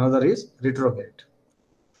direct and another is retrograde.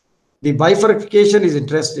 The bifurcation is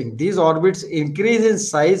interesting. These orbits increase in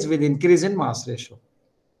size with increase in mass ratio.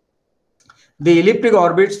 The elliptic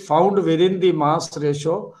orbits found within the mass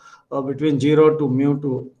ratio between 0 to mu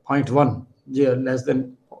to 0.1, less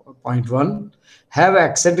than 0.1, have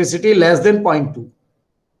eccentricity less than 0.2.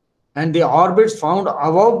 And the orbits found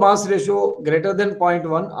above mass ratio greater than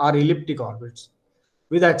 0.1 are elliptic orbits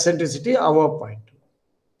with eccentricity above 0.2.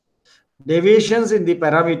 Deviations in the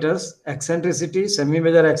parameters, eccentricity,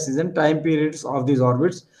 semi-major axis, and time periods of these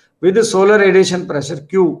orbits with the solar radiation pressure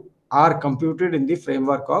Q are computed in the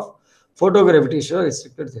framework of photogravitational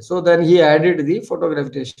restricted theory. So then he added the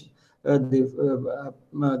photogravitation, the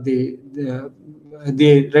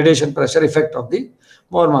radiation pressure effect of the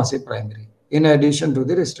more massive primary, in addition to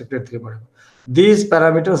the restricted theory model. These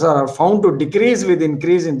parameters are found to decrease with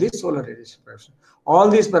increase in the solar radiation pressure. All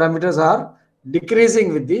these parameters are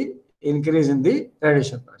decreasing with the increase in the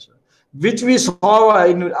radiation pressure, which we saw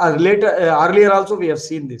in earlier also. We have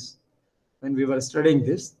seen this when we were studying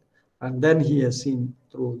this, and then he has seen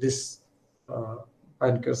through this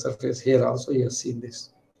pancreas surface here also he has seen this.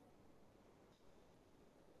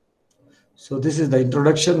 So this is the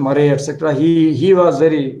introduction. Murray, etc. He was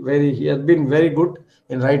he has been very good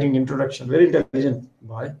in writing introduction. Very intelligent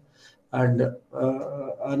boy, and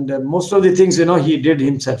most of the things he did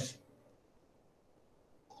himself.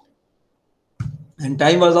 And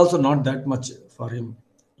time was also not that much for him.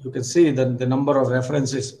 You can see the number of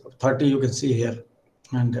references, 30 you can see here.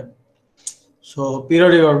 And so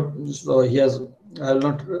periodic, so he has, I will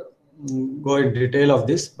not go in detail of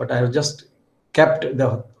this, but I have just kept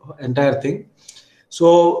the entire thing.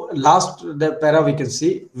 So the para we can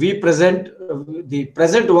see, the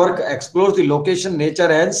present work explores the location,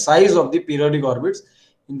 nature and size of the periodic orbits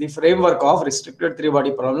in the framework of restricted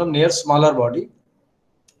three-body problem near smaller body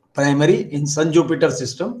primary in Sun Jupiter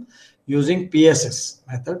system using PSS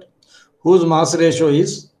method, whose mass ratio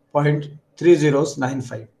is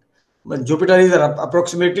 0.3095. But Jupiter is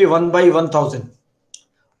approximately 1/1000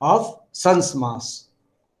 of Sun's mass.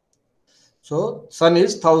 So Sun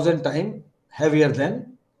is 1000 times heavier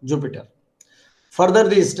than Jupiter. Further,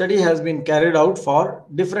 the study has been carried out for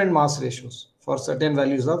different mass ratios for certain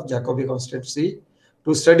values of Jacobi constant C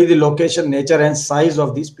to study the location, nature and size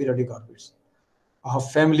of these periodic orbits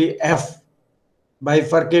of family F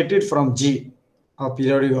bifurcated from G of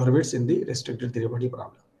periodic orbits in the restricted three-body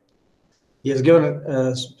problem. He has given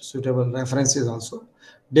suitable references also.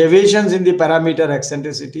 Deviations in the parameter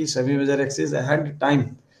eccentricity, semi-major axis and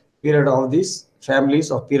time period of these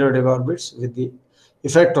families of periodic orbits with the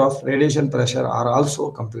effect of radiation pressure are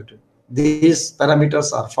also computed. These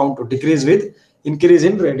parameters are found to decrease with increase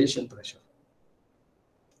in radiation pressure.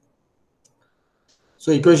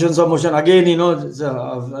 So equations of motion, again,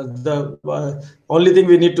 the only thing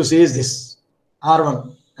we need to see is this,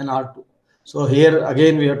 R1 and R2. So here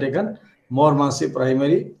again we have taken more massive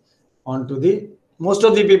primary onto most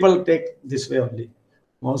of the people take this way only,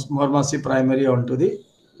 more massive primary onto the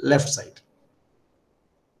left side.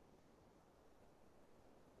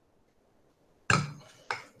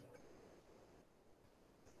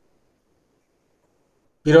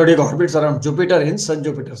 periodic orbits around Jupiter in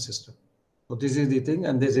Sun-Jupiter system. So this is the thing,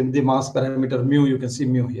 and this is the mass parameter mu. You can see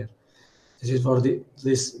mu here. This is for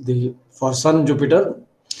for Sun-Jupiter,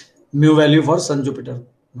 mu value for Sun-Jupiter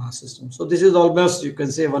mass system. So this is almost, you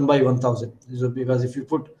can say, 1 by 1000. This is because if you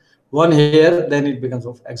put 1 here, then it becomes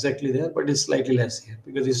exactly there, but it's slightly less here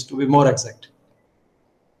because it's to be more exact.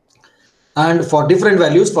 And for different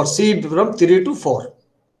values, for C from 3 to 4,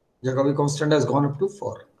 Jacobi constant has gone up to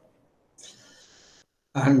 4.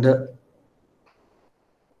 And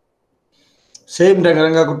same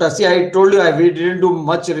Rangarakutta. See, I told you we didn't do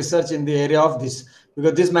much research in the area of this,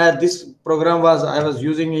 because this program I was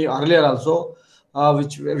using earlier also,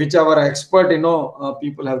 which our expert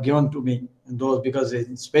people have given to me in those, because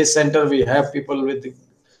in Space Center we have people with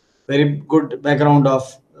very good background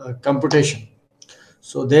of computation.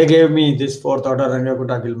 So they gave me this fourth order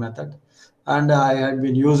Rangarakutta method, and I had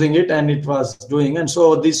been using it, and it was doing. And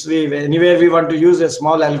so this way, anywhere we want to use a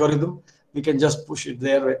small algorithm, we can just push it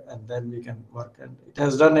there, and then we can work. And it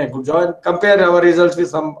has done a good job. And compare our results with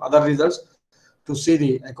some other results to see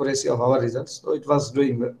the accuracy of our results. So it was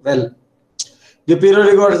doing well. The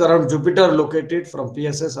periodic orbits around Jupiter located from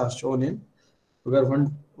PSS are shown in figure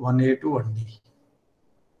 1A to 1D.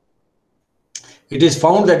 It is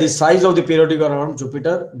found that the size of the periodic around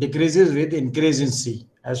Jupiter decreases with increase in C,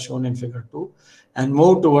 as shown in figure 2, and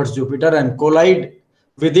move towards Jupiter and collide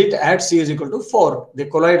with it at C is equal to 4. They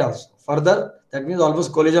collide also. Further, that means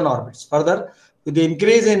almost collision orbits. Further, with the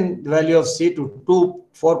increase in the value of C to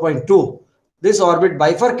 4.2, this orbit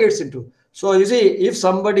bifurcates into. So you see, if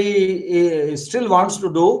somebody still wants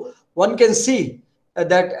to do, one can see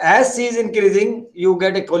that as C is increasing, you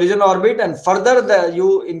get a collision orbit, and further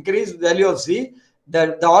you increase value of C,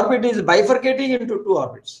 that the orbit is bifurcating into 2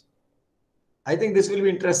 orbits. I think this will be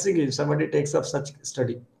interesting if somebody takes up such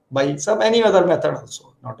study by any other method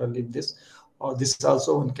also, not only this, or this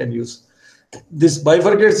also one can use. This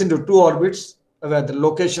bifurcates into 2 orbits where the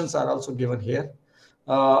locations are also given here.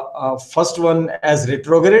 First one as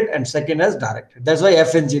retrograde and second as directed. That's why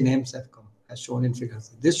F and G names have come, as shown in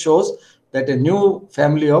figures. This shows that a new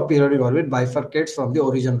family of periodic orbit bifurcates from the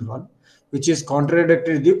original one, which is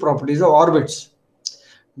contradictory to the properties of orbits.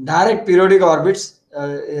 Direct periodic orbits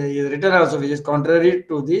is written also, which is contrary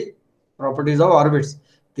to the properties of orbits.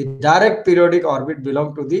 The direct periodic orbit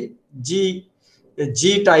belong to the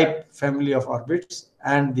G-type family of orbits,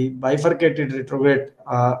 and the bifurcated retrograde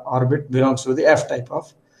orbit belongs to the F-type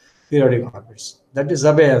of periodic orbits. That is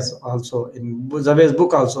Zabe has also, in Zabe's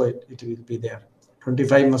book also it will be there.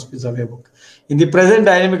 25 must be Zabe book. In the present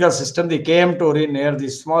dynamical system, the Km Tori near the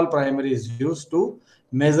small primary is used to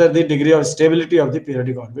measure the degree of stability of the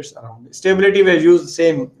periodic orbits around it. Stability we use the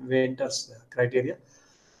same Winters criteria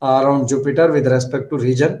around Jupiter with respect to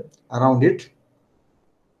region around it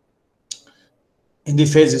in the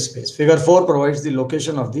phase space. Figure 4 provides the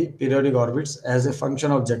location of the periodic orbits as a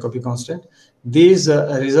function of Jacobi constant. These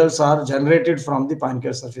results are generated from the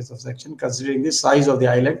Poincare surface of section, considering the size of the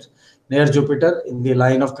island near Jupiter in the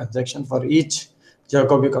line of conjunction for each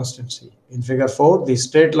Jacobi constant C. In figure 4, the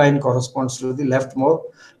straight line corresponds to the leftmost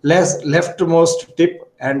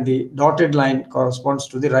tip, and the dotted line corresponds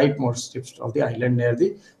to the rightmost tips of the island near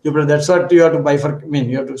the Jupiter. That's what you have to bifurcate. I mean,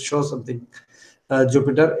 you have to show something.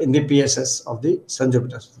 Jupiter in the PSS of the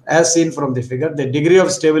Sun-Jupiter. As seen from the figure, the degree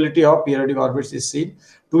of stability of periodic orbits is seen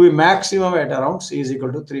to be maximum at around C is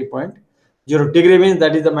equal to 3.0 degree, means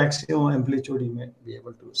that is the maximum amplitude you may be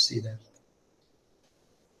able to see there.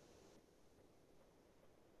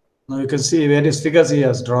 Now you can see various figures he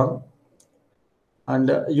has drawn,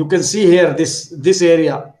 and you can see here this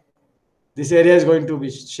area. This area is going to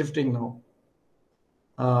be shifting now.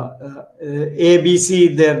 A, B,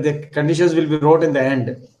 C, the conditions will be wrote in the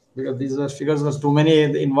end, because these are figures was too many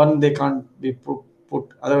in one, they can't be put,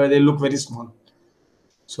 otherwise they look very small.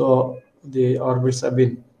 So the orbits have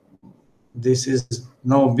been, this is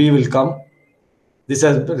now B will come, this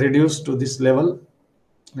has reduced to this level,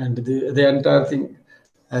 and the entire thing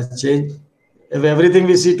has changed. If everything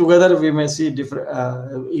we see together, we may see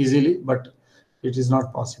different easily, but it is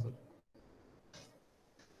not possible.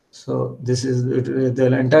 So this is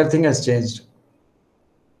the entire thing has changed.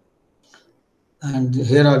 And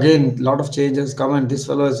here again, a lot of changes come, and this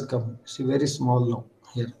fellow has come. See, very small now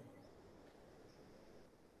here.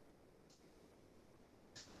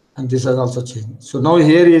 And this has also changed. So now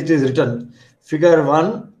here it is written, figure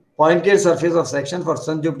 1, Poincare surface of section for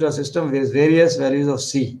Sun-Jupiter system with various values of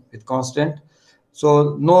C with constant.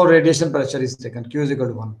 So no radiation pressure is taken, Q is equal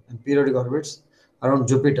to 1, and periodic orbits around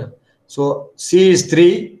Jupiter. So C is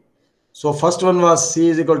 3. So first one was C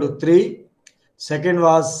is equal to 3. Second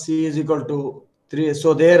was C is equal to 3.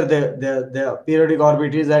 So there the periodic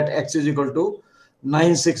orbit is at x is equal to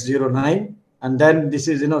 9609, and then this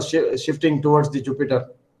is shifting towards the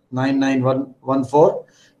Jupiter 99114.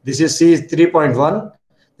 This is C is 3.1,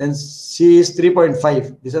 then C is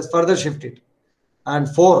 3.5. This has further shifted, and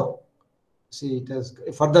 4. See, it has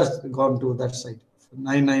further gone to that side,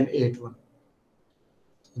 9981.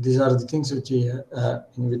 These are the things which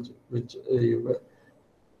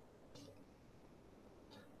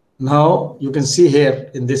now you can see here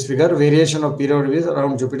in this figure variation of period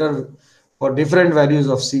around Jupiter for different values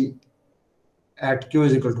of C at Q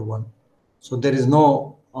is equal to 1. So there is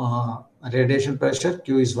no radiation pressure,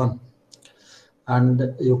 Q is 1.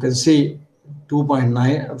 And you can see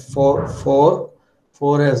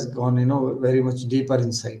 2.944 has gone very much deeper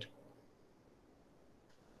inside.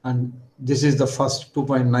 And this is the first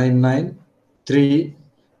 2.99, 3,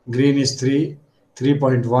 green is 3,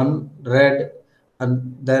 3.1, red,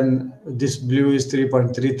 and then this blue is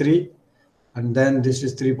 3.33, and then this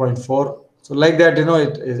is 3.4. So like that,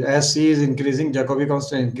 as C is increasing, Jacobi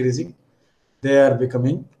constant increasing, they are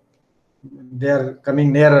coming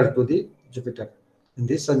nearer to the Jupiter in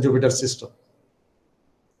the Sun Jupiter system.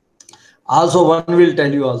 Also, the one will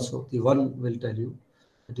tell you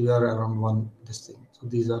that you are around 1, this thing. So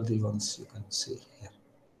these are the ones you can see here.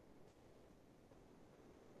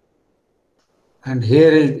 And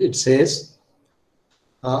here it says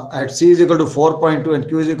at C is equal to 4.2 and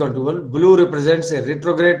Q is equal to 1, blue represents a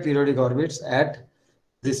retrograde periodic orbits at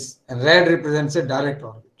this, and red represents a direct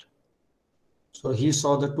orbit. So he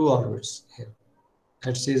saw the 2 orbits here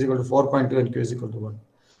at C is equal to 4.2 and Q is equal to 1.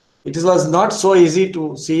 It was not so easy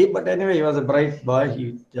to see, but anyway, he was a bright boy.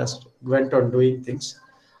 He just went on doing things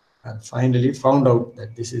and finally found out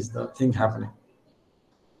that this is the thing happening.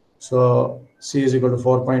 So C is equal to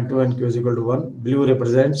 4.2 and Q is equal to 1. Blue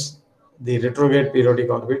represents the retrograde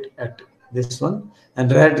periodic orbit at this one,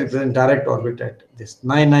 and red represents direct orbit at this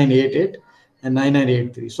 9988 and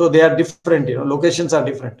 9983. So they are different, locations are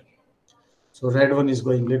different. So red one is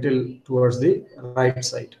going little towards the right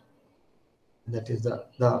side. That is the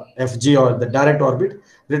FG, or the direct orbit,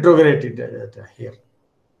 retrograded here.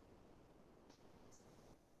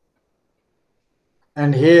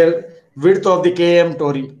 And here, width of the KM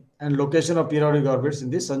Tori and location of periodic orbits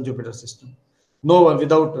in the Sun Jupiter system. No one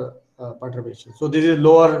without perturbation. So this is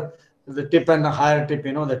lower the tip and a higher tip,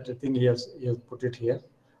 that thing he has put it here.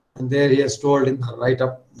 And there he has told in the write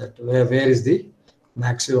up that where is the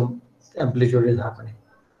maximum amplitude is happening.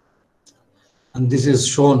 And this is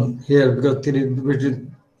shown here because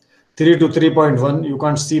between 3 to 3.1, you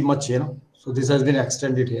can't see much, So this has been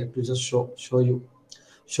extended here to just show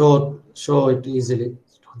it easily,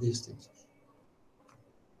 these things.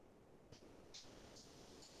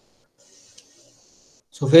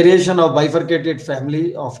 So variation of bifurcated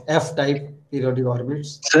family of F-type periodic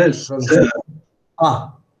orbits.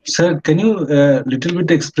 Sir, can you little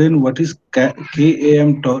bit explain what is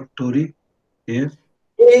KAM Tori here?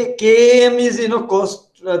 KAM is,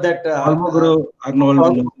 that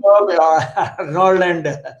Arnold and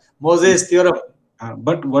Moses theorem.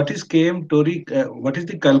 But what is KM Tori? What is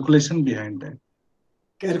the calculation behind that?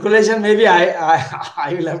 Calculation, maybe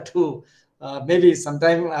I will have to, maybe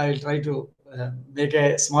sometime I will try to make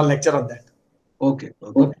a small lecture on that. Okay.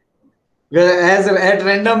 As at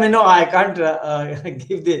random, I can't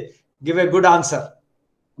give a good answer.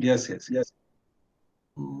 Yes.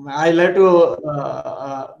 I'll have to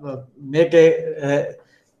make a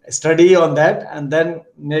study on that and then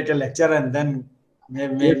make a lecture, and then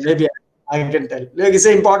maybe I can tell. Like, it's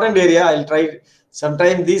an important area. I'll try.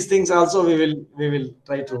 Sometime these things also we will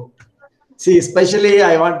try to see. Especially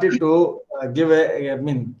I wanted to give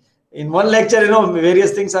in one lecture,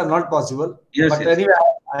 various things are not possible. But anyway,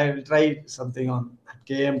 I will try something on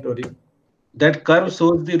KM Tori. That curve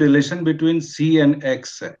shows the relation between C and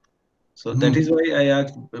X. So that is why I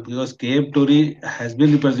asked, because KM Tori has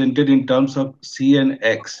been represented in terms of C and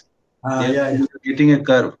X. Yeah. Getting a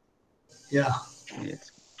curve. Yeah.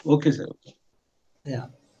 Yes. Okay, sir. Yeah,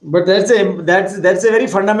 but that's a very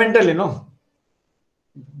fundamental,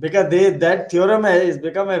 because that theorem has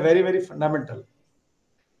become a very, very fundamental,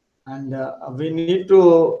 and we need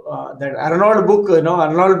to that Arnold book.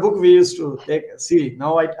 Arnold book we used to see.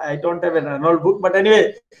 Now I don't have an Arnold book, but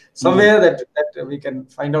anyway, somewhere that we can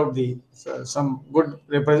find out some good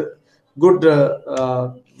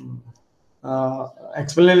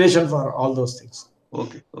explanation for all those things.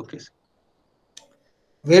 Okay.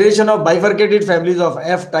 Variation of bifurcated families of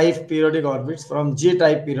F-type periodic orbits from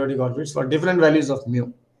G-type periodic orbits for different values of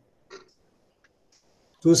mu.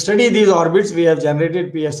 To study these orbits, we have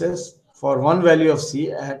generated PSS for one value of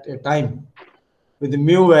C at a time, with the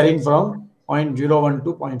mu varying from 0.01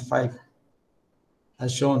 to 0.5,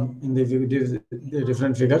 as shown in the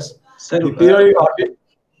different figures. Sir, The periodic orbit,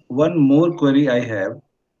 one more query I have,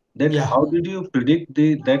 that yeah. how did you predict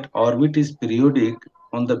that orbit is periodic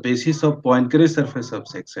on the basis of Poincare surface of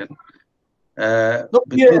section? No,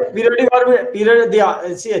 Because periodic orbit,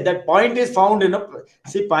 period, see, that point is found,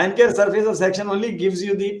 see, Poincare surface of section only gives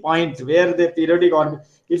you the point where the periodic orbit.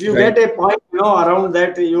 If you right, get a point, around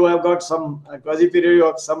that, you have got some quasi-periodic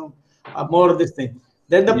or some more this thing.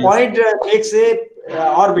 Then the yes, point makes a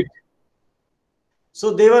orbit.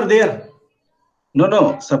 So they were there. no,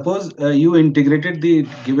 no. Suppose you integrated the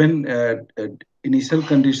given initial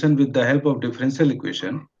condition with the help of differential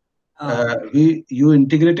equation. You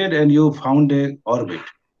integrated and you found a orbit.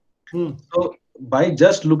 Hmm. So by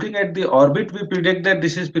just looking at the orbit, we predict that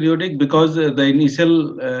this is periodic because the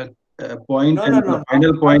initial point No, no, and no, the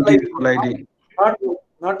final not point like is colliding. not,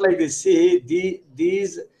 not like this. See,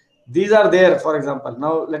 these are there. For example,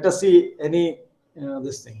 now let us see any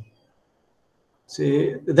this thing.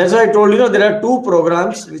 See, that's why I told there are two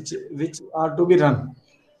programs which are to be run.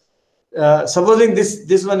 Supposing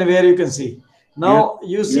this one where you can see Yes, now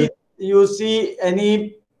you see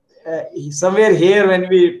any somewhere here when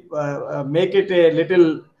we make it a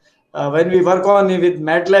little when we work on it with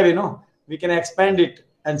MATLAB, we can expand it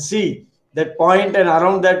and see that point and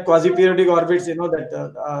around that quasi-periodic orbits,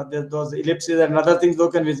 that those ellipses and other things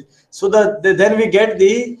those can be, so that then we get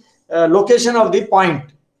the location of the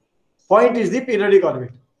point is the periodic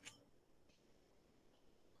orbit.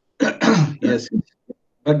 yes.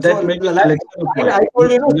 But So that may be like selection of point. I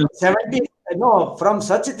told 70, no, from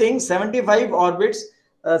such things, 75 orbits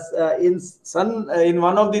in sun in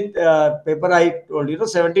one of the paper I told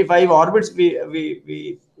 75 orbits we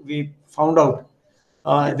found out.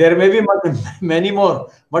 Yes, There may be many more,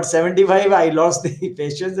 but 75 I lost the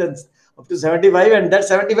patience and up to 75, and that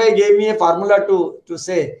 75 gave me a formula to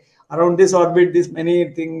say around this orbit this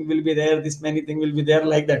many thing will be there, this many thing will be there,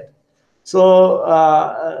 like that. So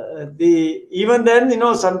the even then,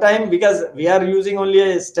 sometime because we are using only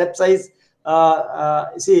a step size.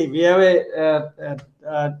 See, we have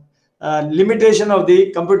a limitation of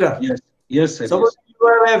the computer. yes, yes, sir, Suppose yes,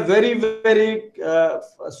 you have a very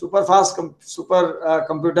super fast super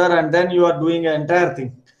computer, and then you are doing an entire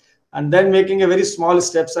thing, and then making a very small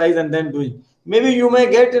step size, and then doing. Maybe you may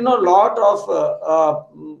get lot of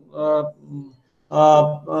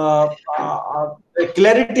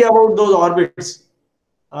clarity about those orbits.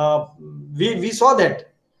 We saw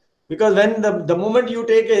that because when the moment you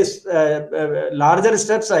take a larger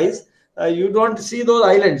step size, you don't see those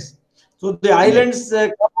islands. So the yes, islands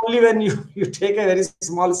come only when you take a very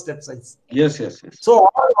small step size. yes, yes, yes. So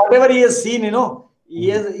whatever he has seen, he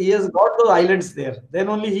Mhm. has got those islands there. Then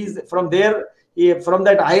only he's from there. From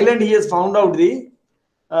that island, he has found out the.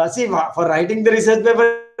 See, for writing the research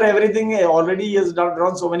paper, everything already he has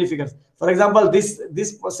drawn so many figures. For example, this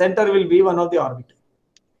center will be one of the orbit.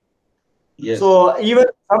 Yes, So even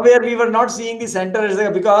somewhere we were not seeing the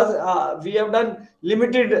center because we have done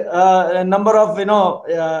limited number of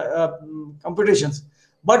computations.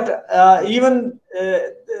 But even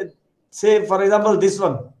say for example this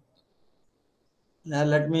one.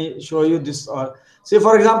 Let me show you this. Say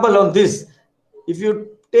for example on this, if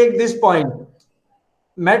you take this point,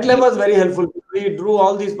 MATLAB yes, was very helpful. We drew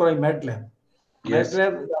all these points MATLAB. yes,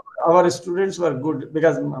 MATLAB, our students were good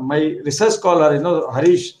because my research scholar,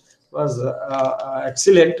 Harish, was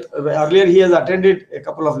excellent. Earlier, he has attended a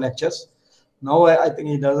couple of lectures. Now, I think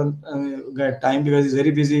he doesn't get time because he's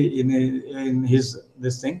very busy in his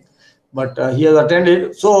this thing. But he has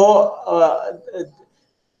attended. So,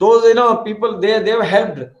 those people they have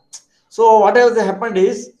helped. So, what has happened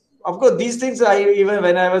is, of course, these things I even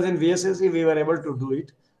when I was in VSSC, we were able to do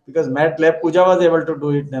it because MATLAB Pooja was able to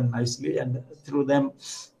do it them nicely, and through them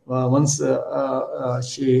once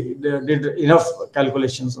she did enough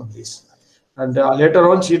calculations on this, and later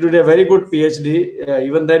on she did a very good PhD.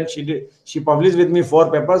 Even then she published with me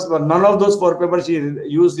 4 papers, but none of those 4 papers she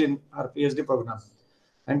used in her PhD program.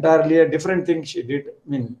 Entirely a different thing she did. I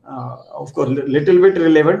mean, of course, little bit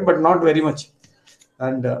relevant, but not very much.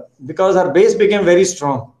 And because her base became very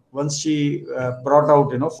strong once she brought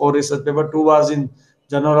out 4 research paper. 2 was in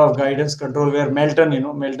Journal of Guidance Control, where Melton,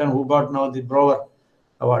 who got now the Brower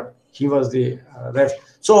Award, he was the ref.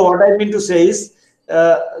 So what I mean to say is,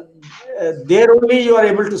 there only you are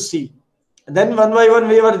able to see. Then one by one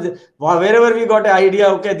we were wherever we got an idea.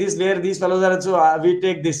 Okay, this where these fellows are. So we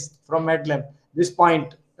take this from MATLAB, this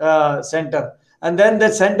point center, and then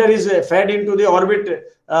that center is fed into the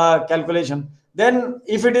orbit calculation. Then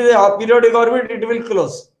if it is a periodic orbit, it will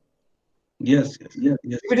close. Yes, yes,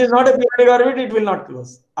 yes, If it is not a periodic orbit, it will not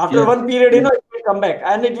close. After yes, one period, it will come back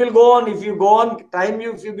and it will go on. If you go on time,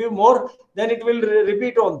 if you give more, then it will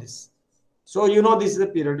repeat on this. So this is a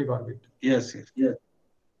periodic orbit. yes, yes.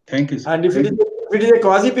 Thank you, sir. And if it is a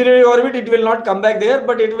quasi-periodic orbit, it will not come back there,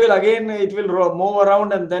 but it will again, it will move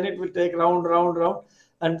around and then it will take round, round, round.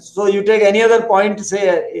 And so you take any other point,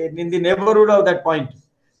 say in the neighborhood of that point,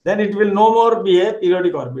 then it will no more be a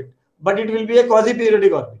periodic orbit, but it will be a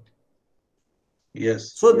quasi-periodic orbit.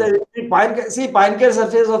 Yes. So the Pine-Care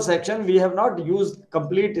surface of section, we have not used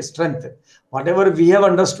complete strength. Whatever we have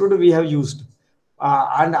understood, we have used.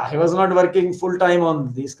 And I was not working full time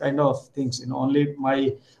on these kind of things. Only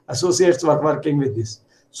my associates were working with this.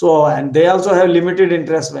 So, and they also have limited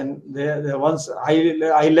interest when they once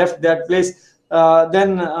I left that place.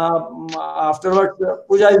 Then afterwards,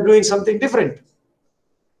 Pooja is doing something different.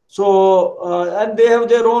 So, and they have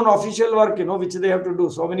their own official work, which they have to do.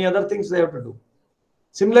 So many other things they have to do.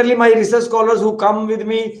 Similarly, my research scholars who come with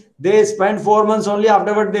me, they spend 4 months only.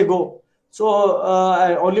 Afterward, they go. So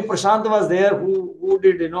only Prashant was there who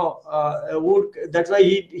did, that's why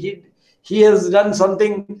he has done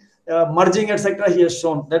something merging, etc. He has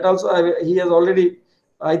shown that also. He has already.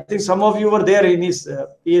 I think some of you were there in his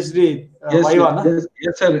PhD Yes, Viva,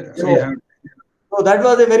 yes, sir. So that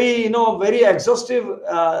was a very very exhaustive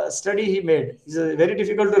study he made. It's very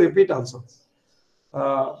difficult to repeat also.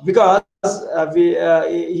 Because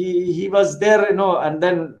he was there, and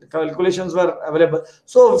then calculations were available.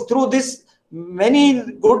 So through this, many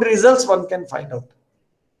good results one can find out.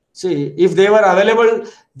 See, if they were available,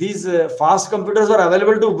 these fast computers were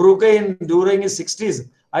available to Brooke during his 60s.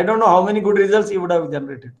 I don't know how many good results he would have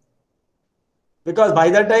generated. Because by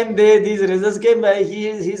that time these results came,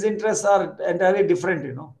 his interests are entirely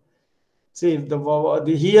different, See,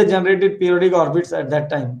 he has generated periodic orbits at that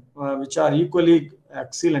time, which are equally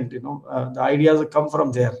excellent. The ideas come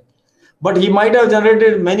from there, but he might have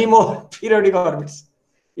generated many more periodic orbits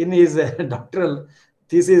in his doctoral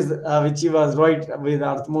thesis, which he was right with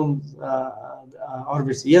Earth Moon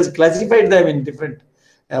orbits. He has classified them in different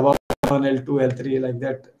about L1, L2, L3, like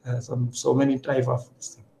that. So many type of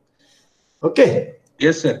things. Okay.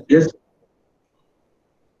 Yes, sir. Yes.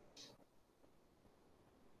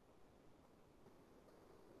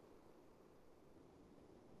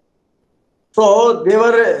 So they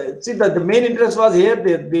were, see, the main interest was here,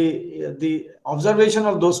 the observation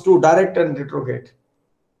of those two, direct and retrograde.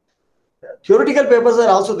 Theoretical papers are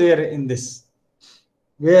also there in this,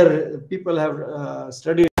 where people have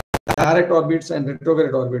studied direct orbits and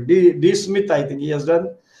retrograde orbit. D. Smith, I think he has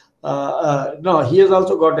done. No, he has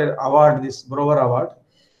also got an award, this Brower Award.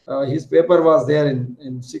 His paper was there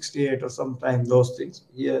in 68 or sometime, those things.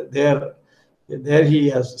 There he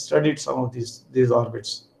has studied some of these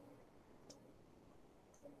orbits.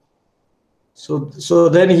 So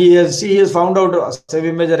then he has found out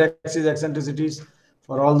semi-major axis eccentricities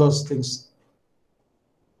for all those things.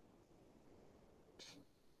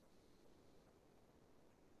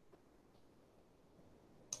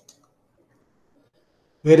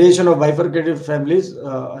 Variation of bifurcated families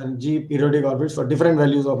and G periodic orbits for different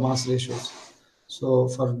values of mass ratios. So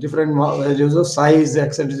for different values of size,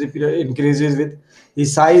 eccentricity increases with the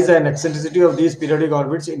size and eccentricity of these periodic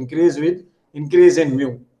orbits increase with increase in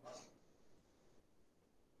mu.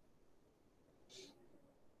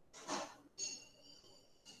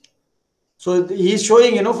 So he's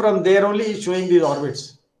showing, from there only he's showing these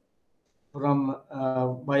orbits. From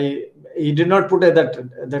he did not put that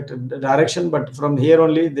direction, but from here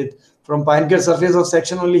only, from Pine-Care surface of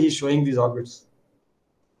section only, he's showing these orbits.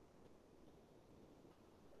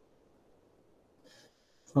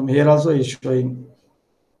 From here also he's showing.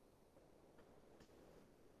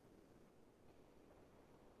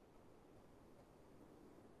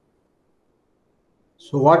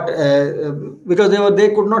 So what? Because they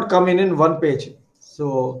could not come in one page.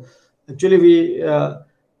 So actually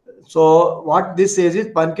so what this says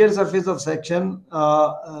is Pine-Care surface of section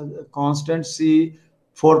constant C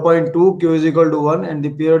 4.2 Q is equal to 1, and the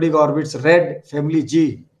periodic orbits red family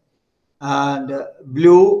G and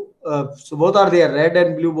blue. So both are there, red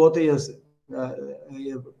and blue both is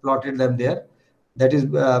plotted them there. That is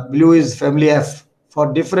blue is family F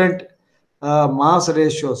for different mass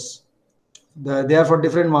ratios. They are for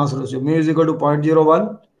different mass ratio. Mu is equal to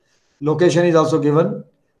 0.01. Location is also given,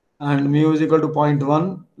 and mu is equal to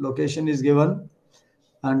 0.1. Location is given,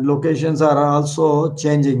 and locations are also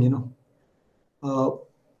changing.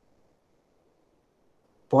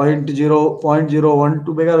 0.01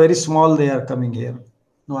 to make a very small. They are coming here.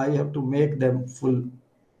 No, I have to make them full.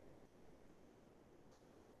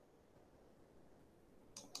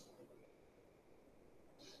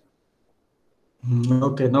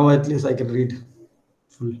 Okay, now at least I can read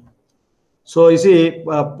full. So you see,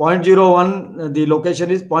 0.01, the location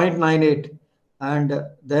is 0.98, and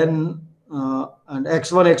then and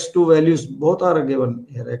x1, x2 values both are given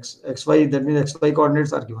here. Xy, that means xy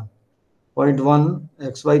coordinates are given. 0.1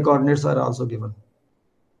 xy coordinates are also given.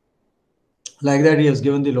 Like that, he has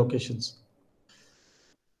given the locations.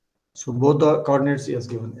 So both the coordinates he has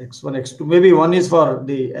given, x1, x2. Maybe one is for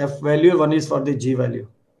the f value, one is for the g value.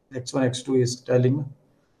 X1, x2 is telling.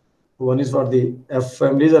 One is for the F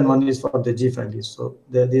families and one is for the G families. So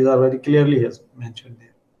these are very clearly mentioned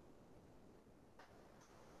there.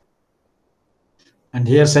 And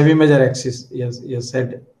here semi-major axis, he has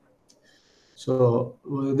said. So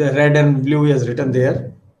the red and blue is written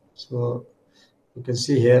there. So you can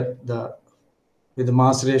see here with the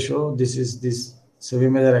mass ratio, this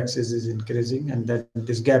semi-major axis is increasing, and that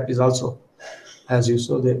this gap is also, as you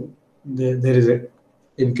saw, there is a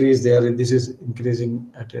increase there. This is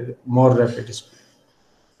increasing at a more rapid speed,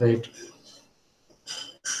 right?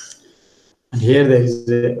 And here there is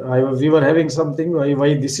we were having something,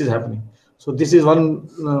 why this is happening. So this is one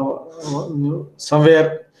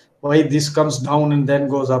somewhere why this comes down and then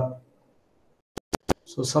goes up.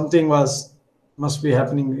 So something must be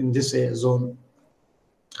happening in this zone.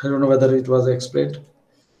 I don't know whether it was explained.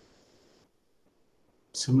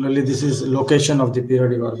 Similarly, this is location of the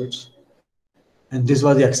periodic orbits, and this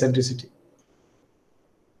was the eccentricity,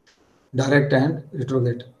 direct and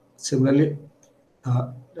retrograde. Similarly,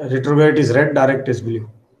 retrograde is red, direct is blue.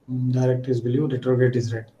 Direct is blue, retrograde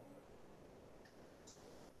is red.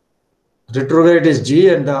 Retrograde is G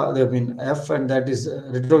and F, and that is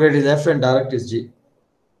retrograde is F and direct is G.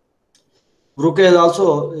 Ruchi has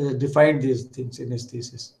also defined these things in his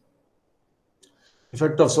thesis.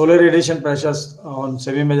 Effect of solar radiation pressures on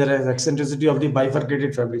semi-major as eccentricity of the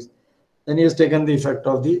bifurcated families. Then he has taken the effect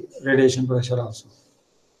of the radiation pressure also.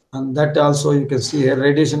 And that also you can see here,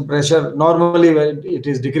 radiation pressure normally it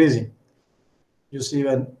is decreasing. You see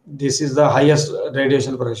when this is the highest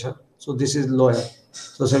radiation pressure, so this is lower.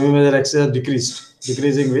 So semi-major axis is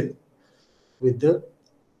decreasing with the,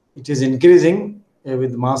 it is increasing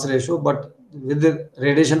with mass ratio, but with the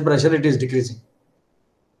radiation pressure it is decreasing.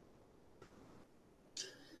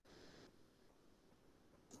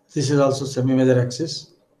 This is also semi-major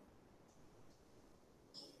axis.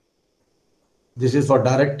 This is for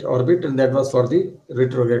direct orbit, and that was for the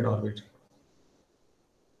retrograde orbit.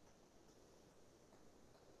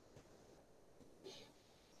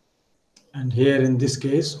 And here in this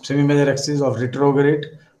case, semi-major axis of retrograde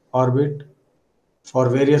orbit for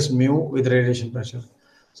various mu with radiation pressure.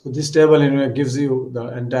 So this table gives you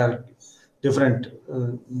the entire different,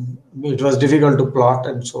 it was difficult to plot,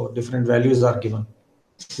 and so different values are given.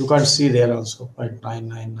 You can't see there also,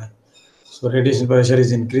 0.999. So radiation pressure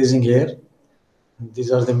is increasing here.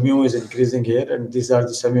 These are the mu is increasing here, and these are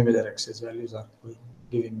the semi-major axis values are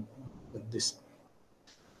giving this.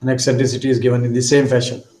 And eccentricity is given in the same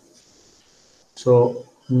fashion. So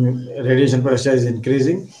radiation pressure is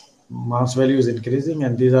increasing, mass value is increasing,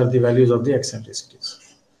 and these are the values of the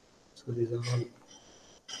eccentricities. So these are all.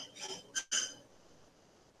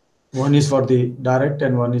 One is for the direct,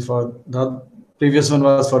 and one is for the previous one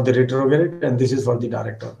was for the retrograde, and this is for the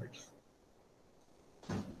direct orbit.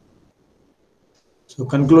 So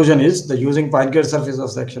conclusion is the using Poincare surface of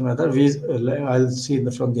section method, I'll see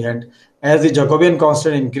from the end. As the Jacobian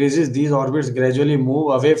constant increases, these orbits gradually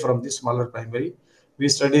move away from the smaller primary. We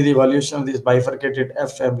study the evolution of this bifurcated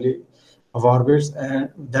F family of orbits and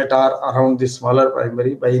that are around the smaller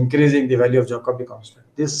primary by increasing the value of Jacobi constant.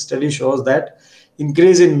 This study shows that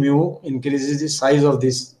increase in mu increases the size of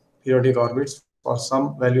these periodic orbits for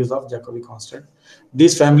some values of Jacobi constant.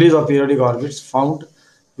 These families of periodic orbits found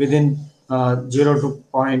within 0 to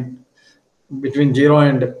point, between 0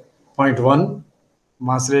 and 0.1,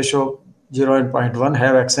 mass ratio 0 and 0.1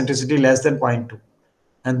 have eccentricity less than 0.2,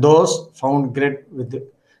 and those found greater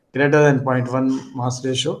than 0.1 mass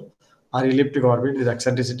ratio are elliptic orbit with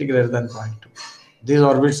eccentricity greater than 0.2. These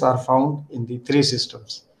orbits are found in the three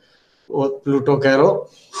systems. Pluto-Cairo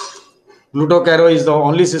is the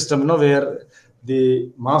only system where the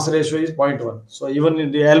mass ratio is 0.1. So even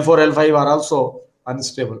in the L4, L5 are also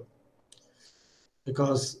unstable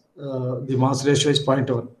because the mass ratio is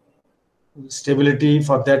 0.1. Stability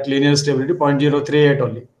for that linear stability 0.038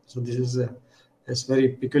 only. So this is a very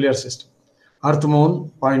peculiar system. Earth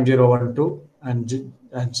Moon 0.012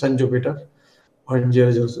 and Sun Jupiter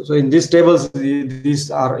 0.006. So in these tables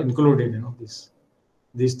these are included.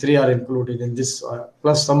 These three are included in this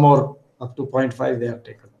plus some more up to 0.5 they are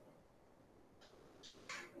taken.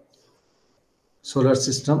 solar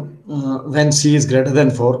system when C is greater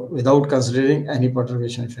than 4 without considering any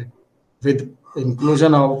perturbation effect. With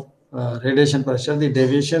inclusion of radiation pressure, the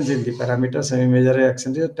deviations in the parameters, semi-major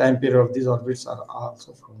eccentricity, time period of these orbits are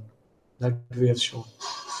also found that we have shown.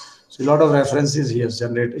 So a lot of references he has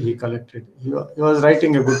generated, he collected. He was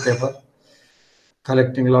writing a good paper,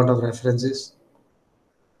 collecting a lot of references.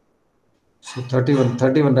 So 31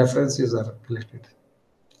 references are collected.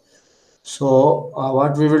 So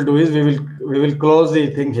what we will do is we will close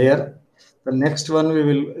the thing here. The next one we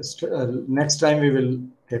will next time we will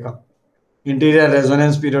take up interior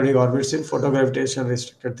resonance periodic orbits in photogravitation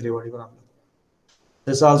restricted three-body problem.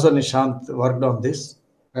 This also Nishant worked on this,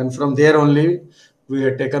 and from there only we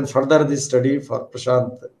had taken further this study for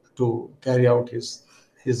Prashant to carry out his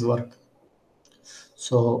work.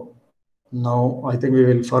 So now I think we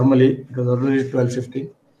will formally, because already 12:50,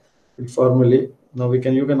 we'll formally now you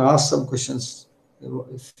can ask some questions.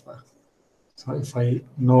 If I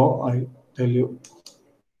know, I tell you.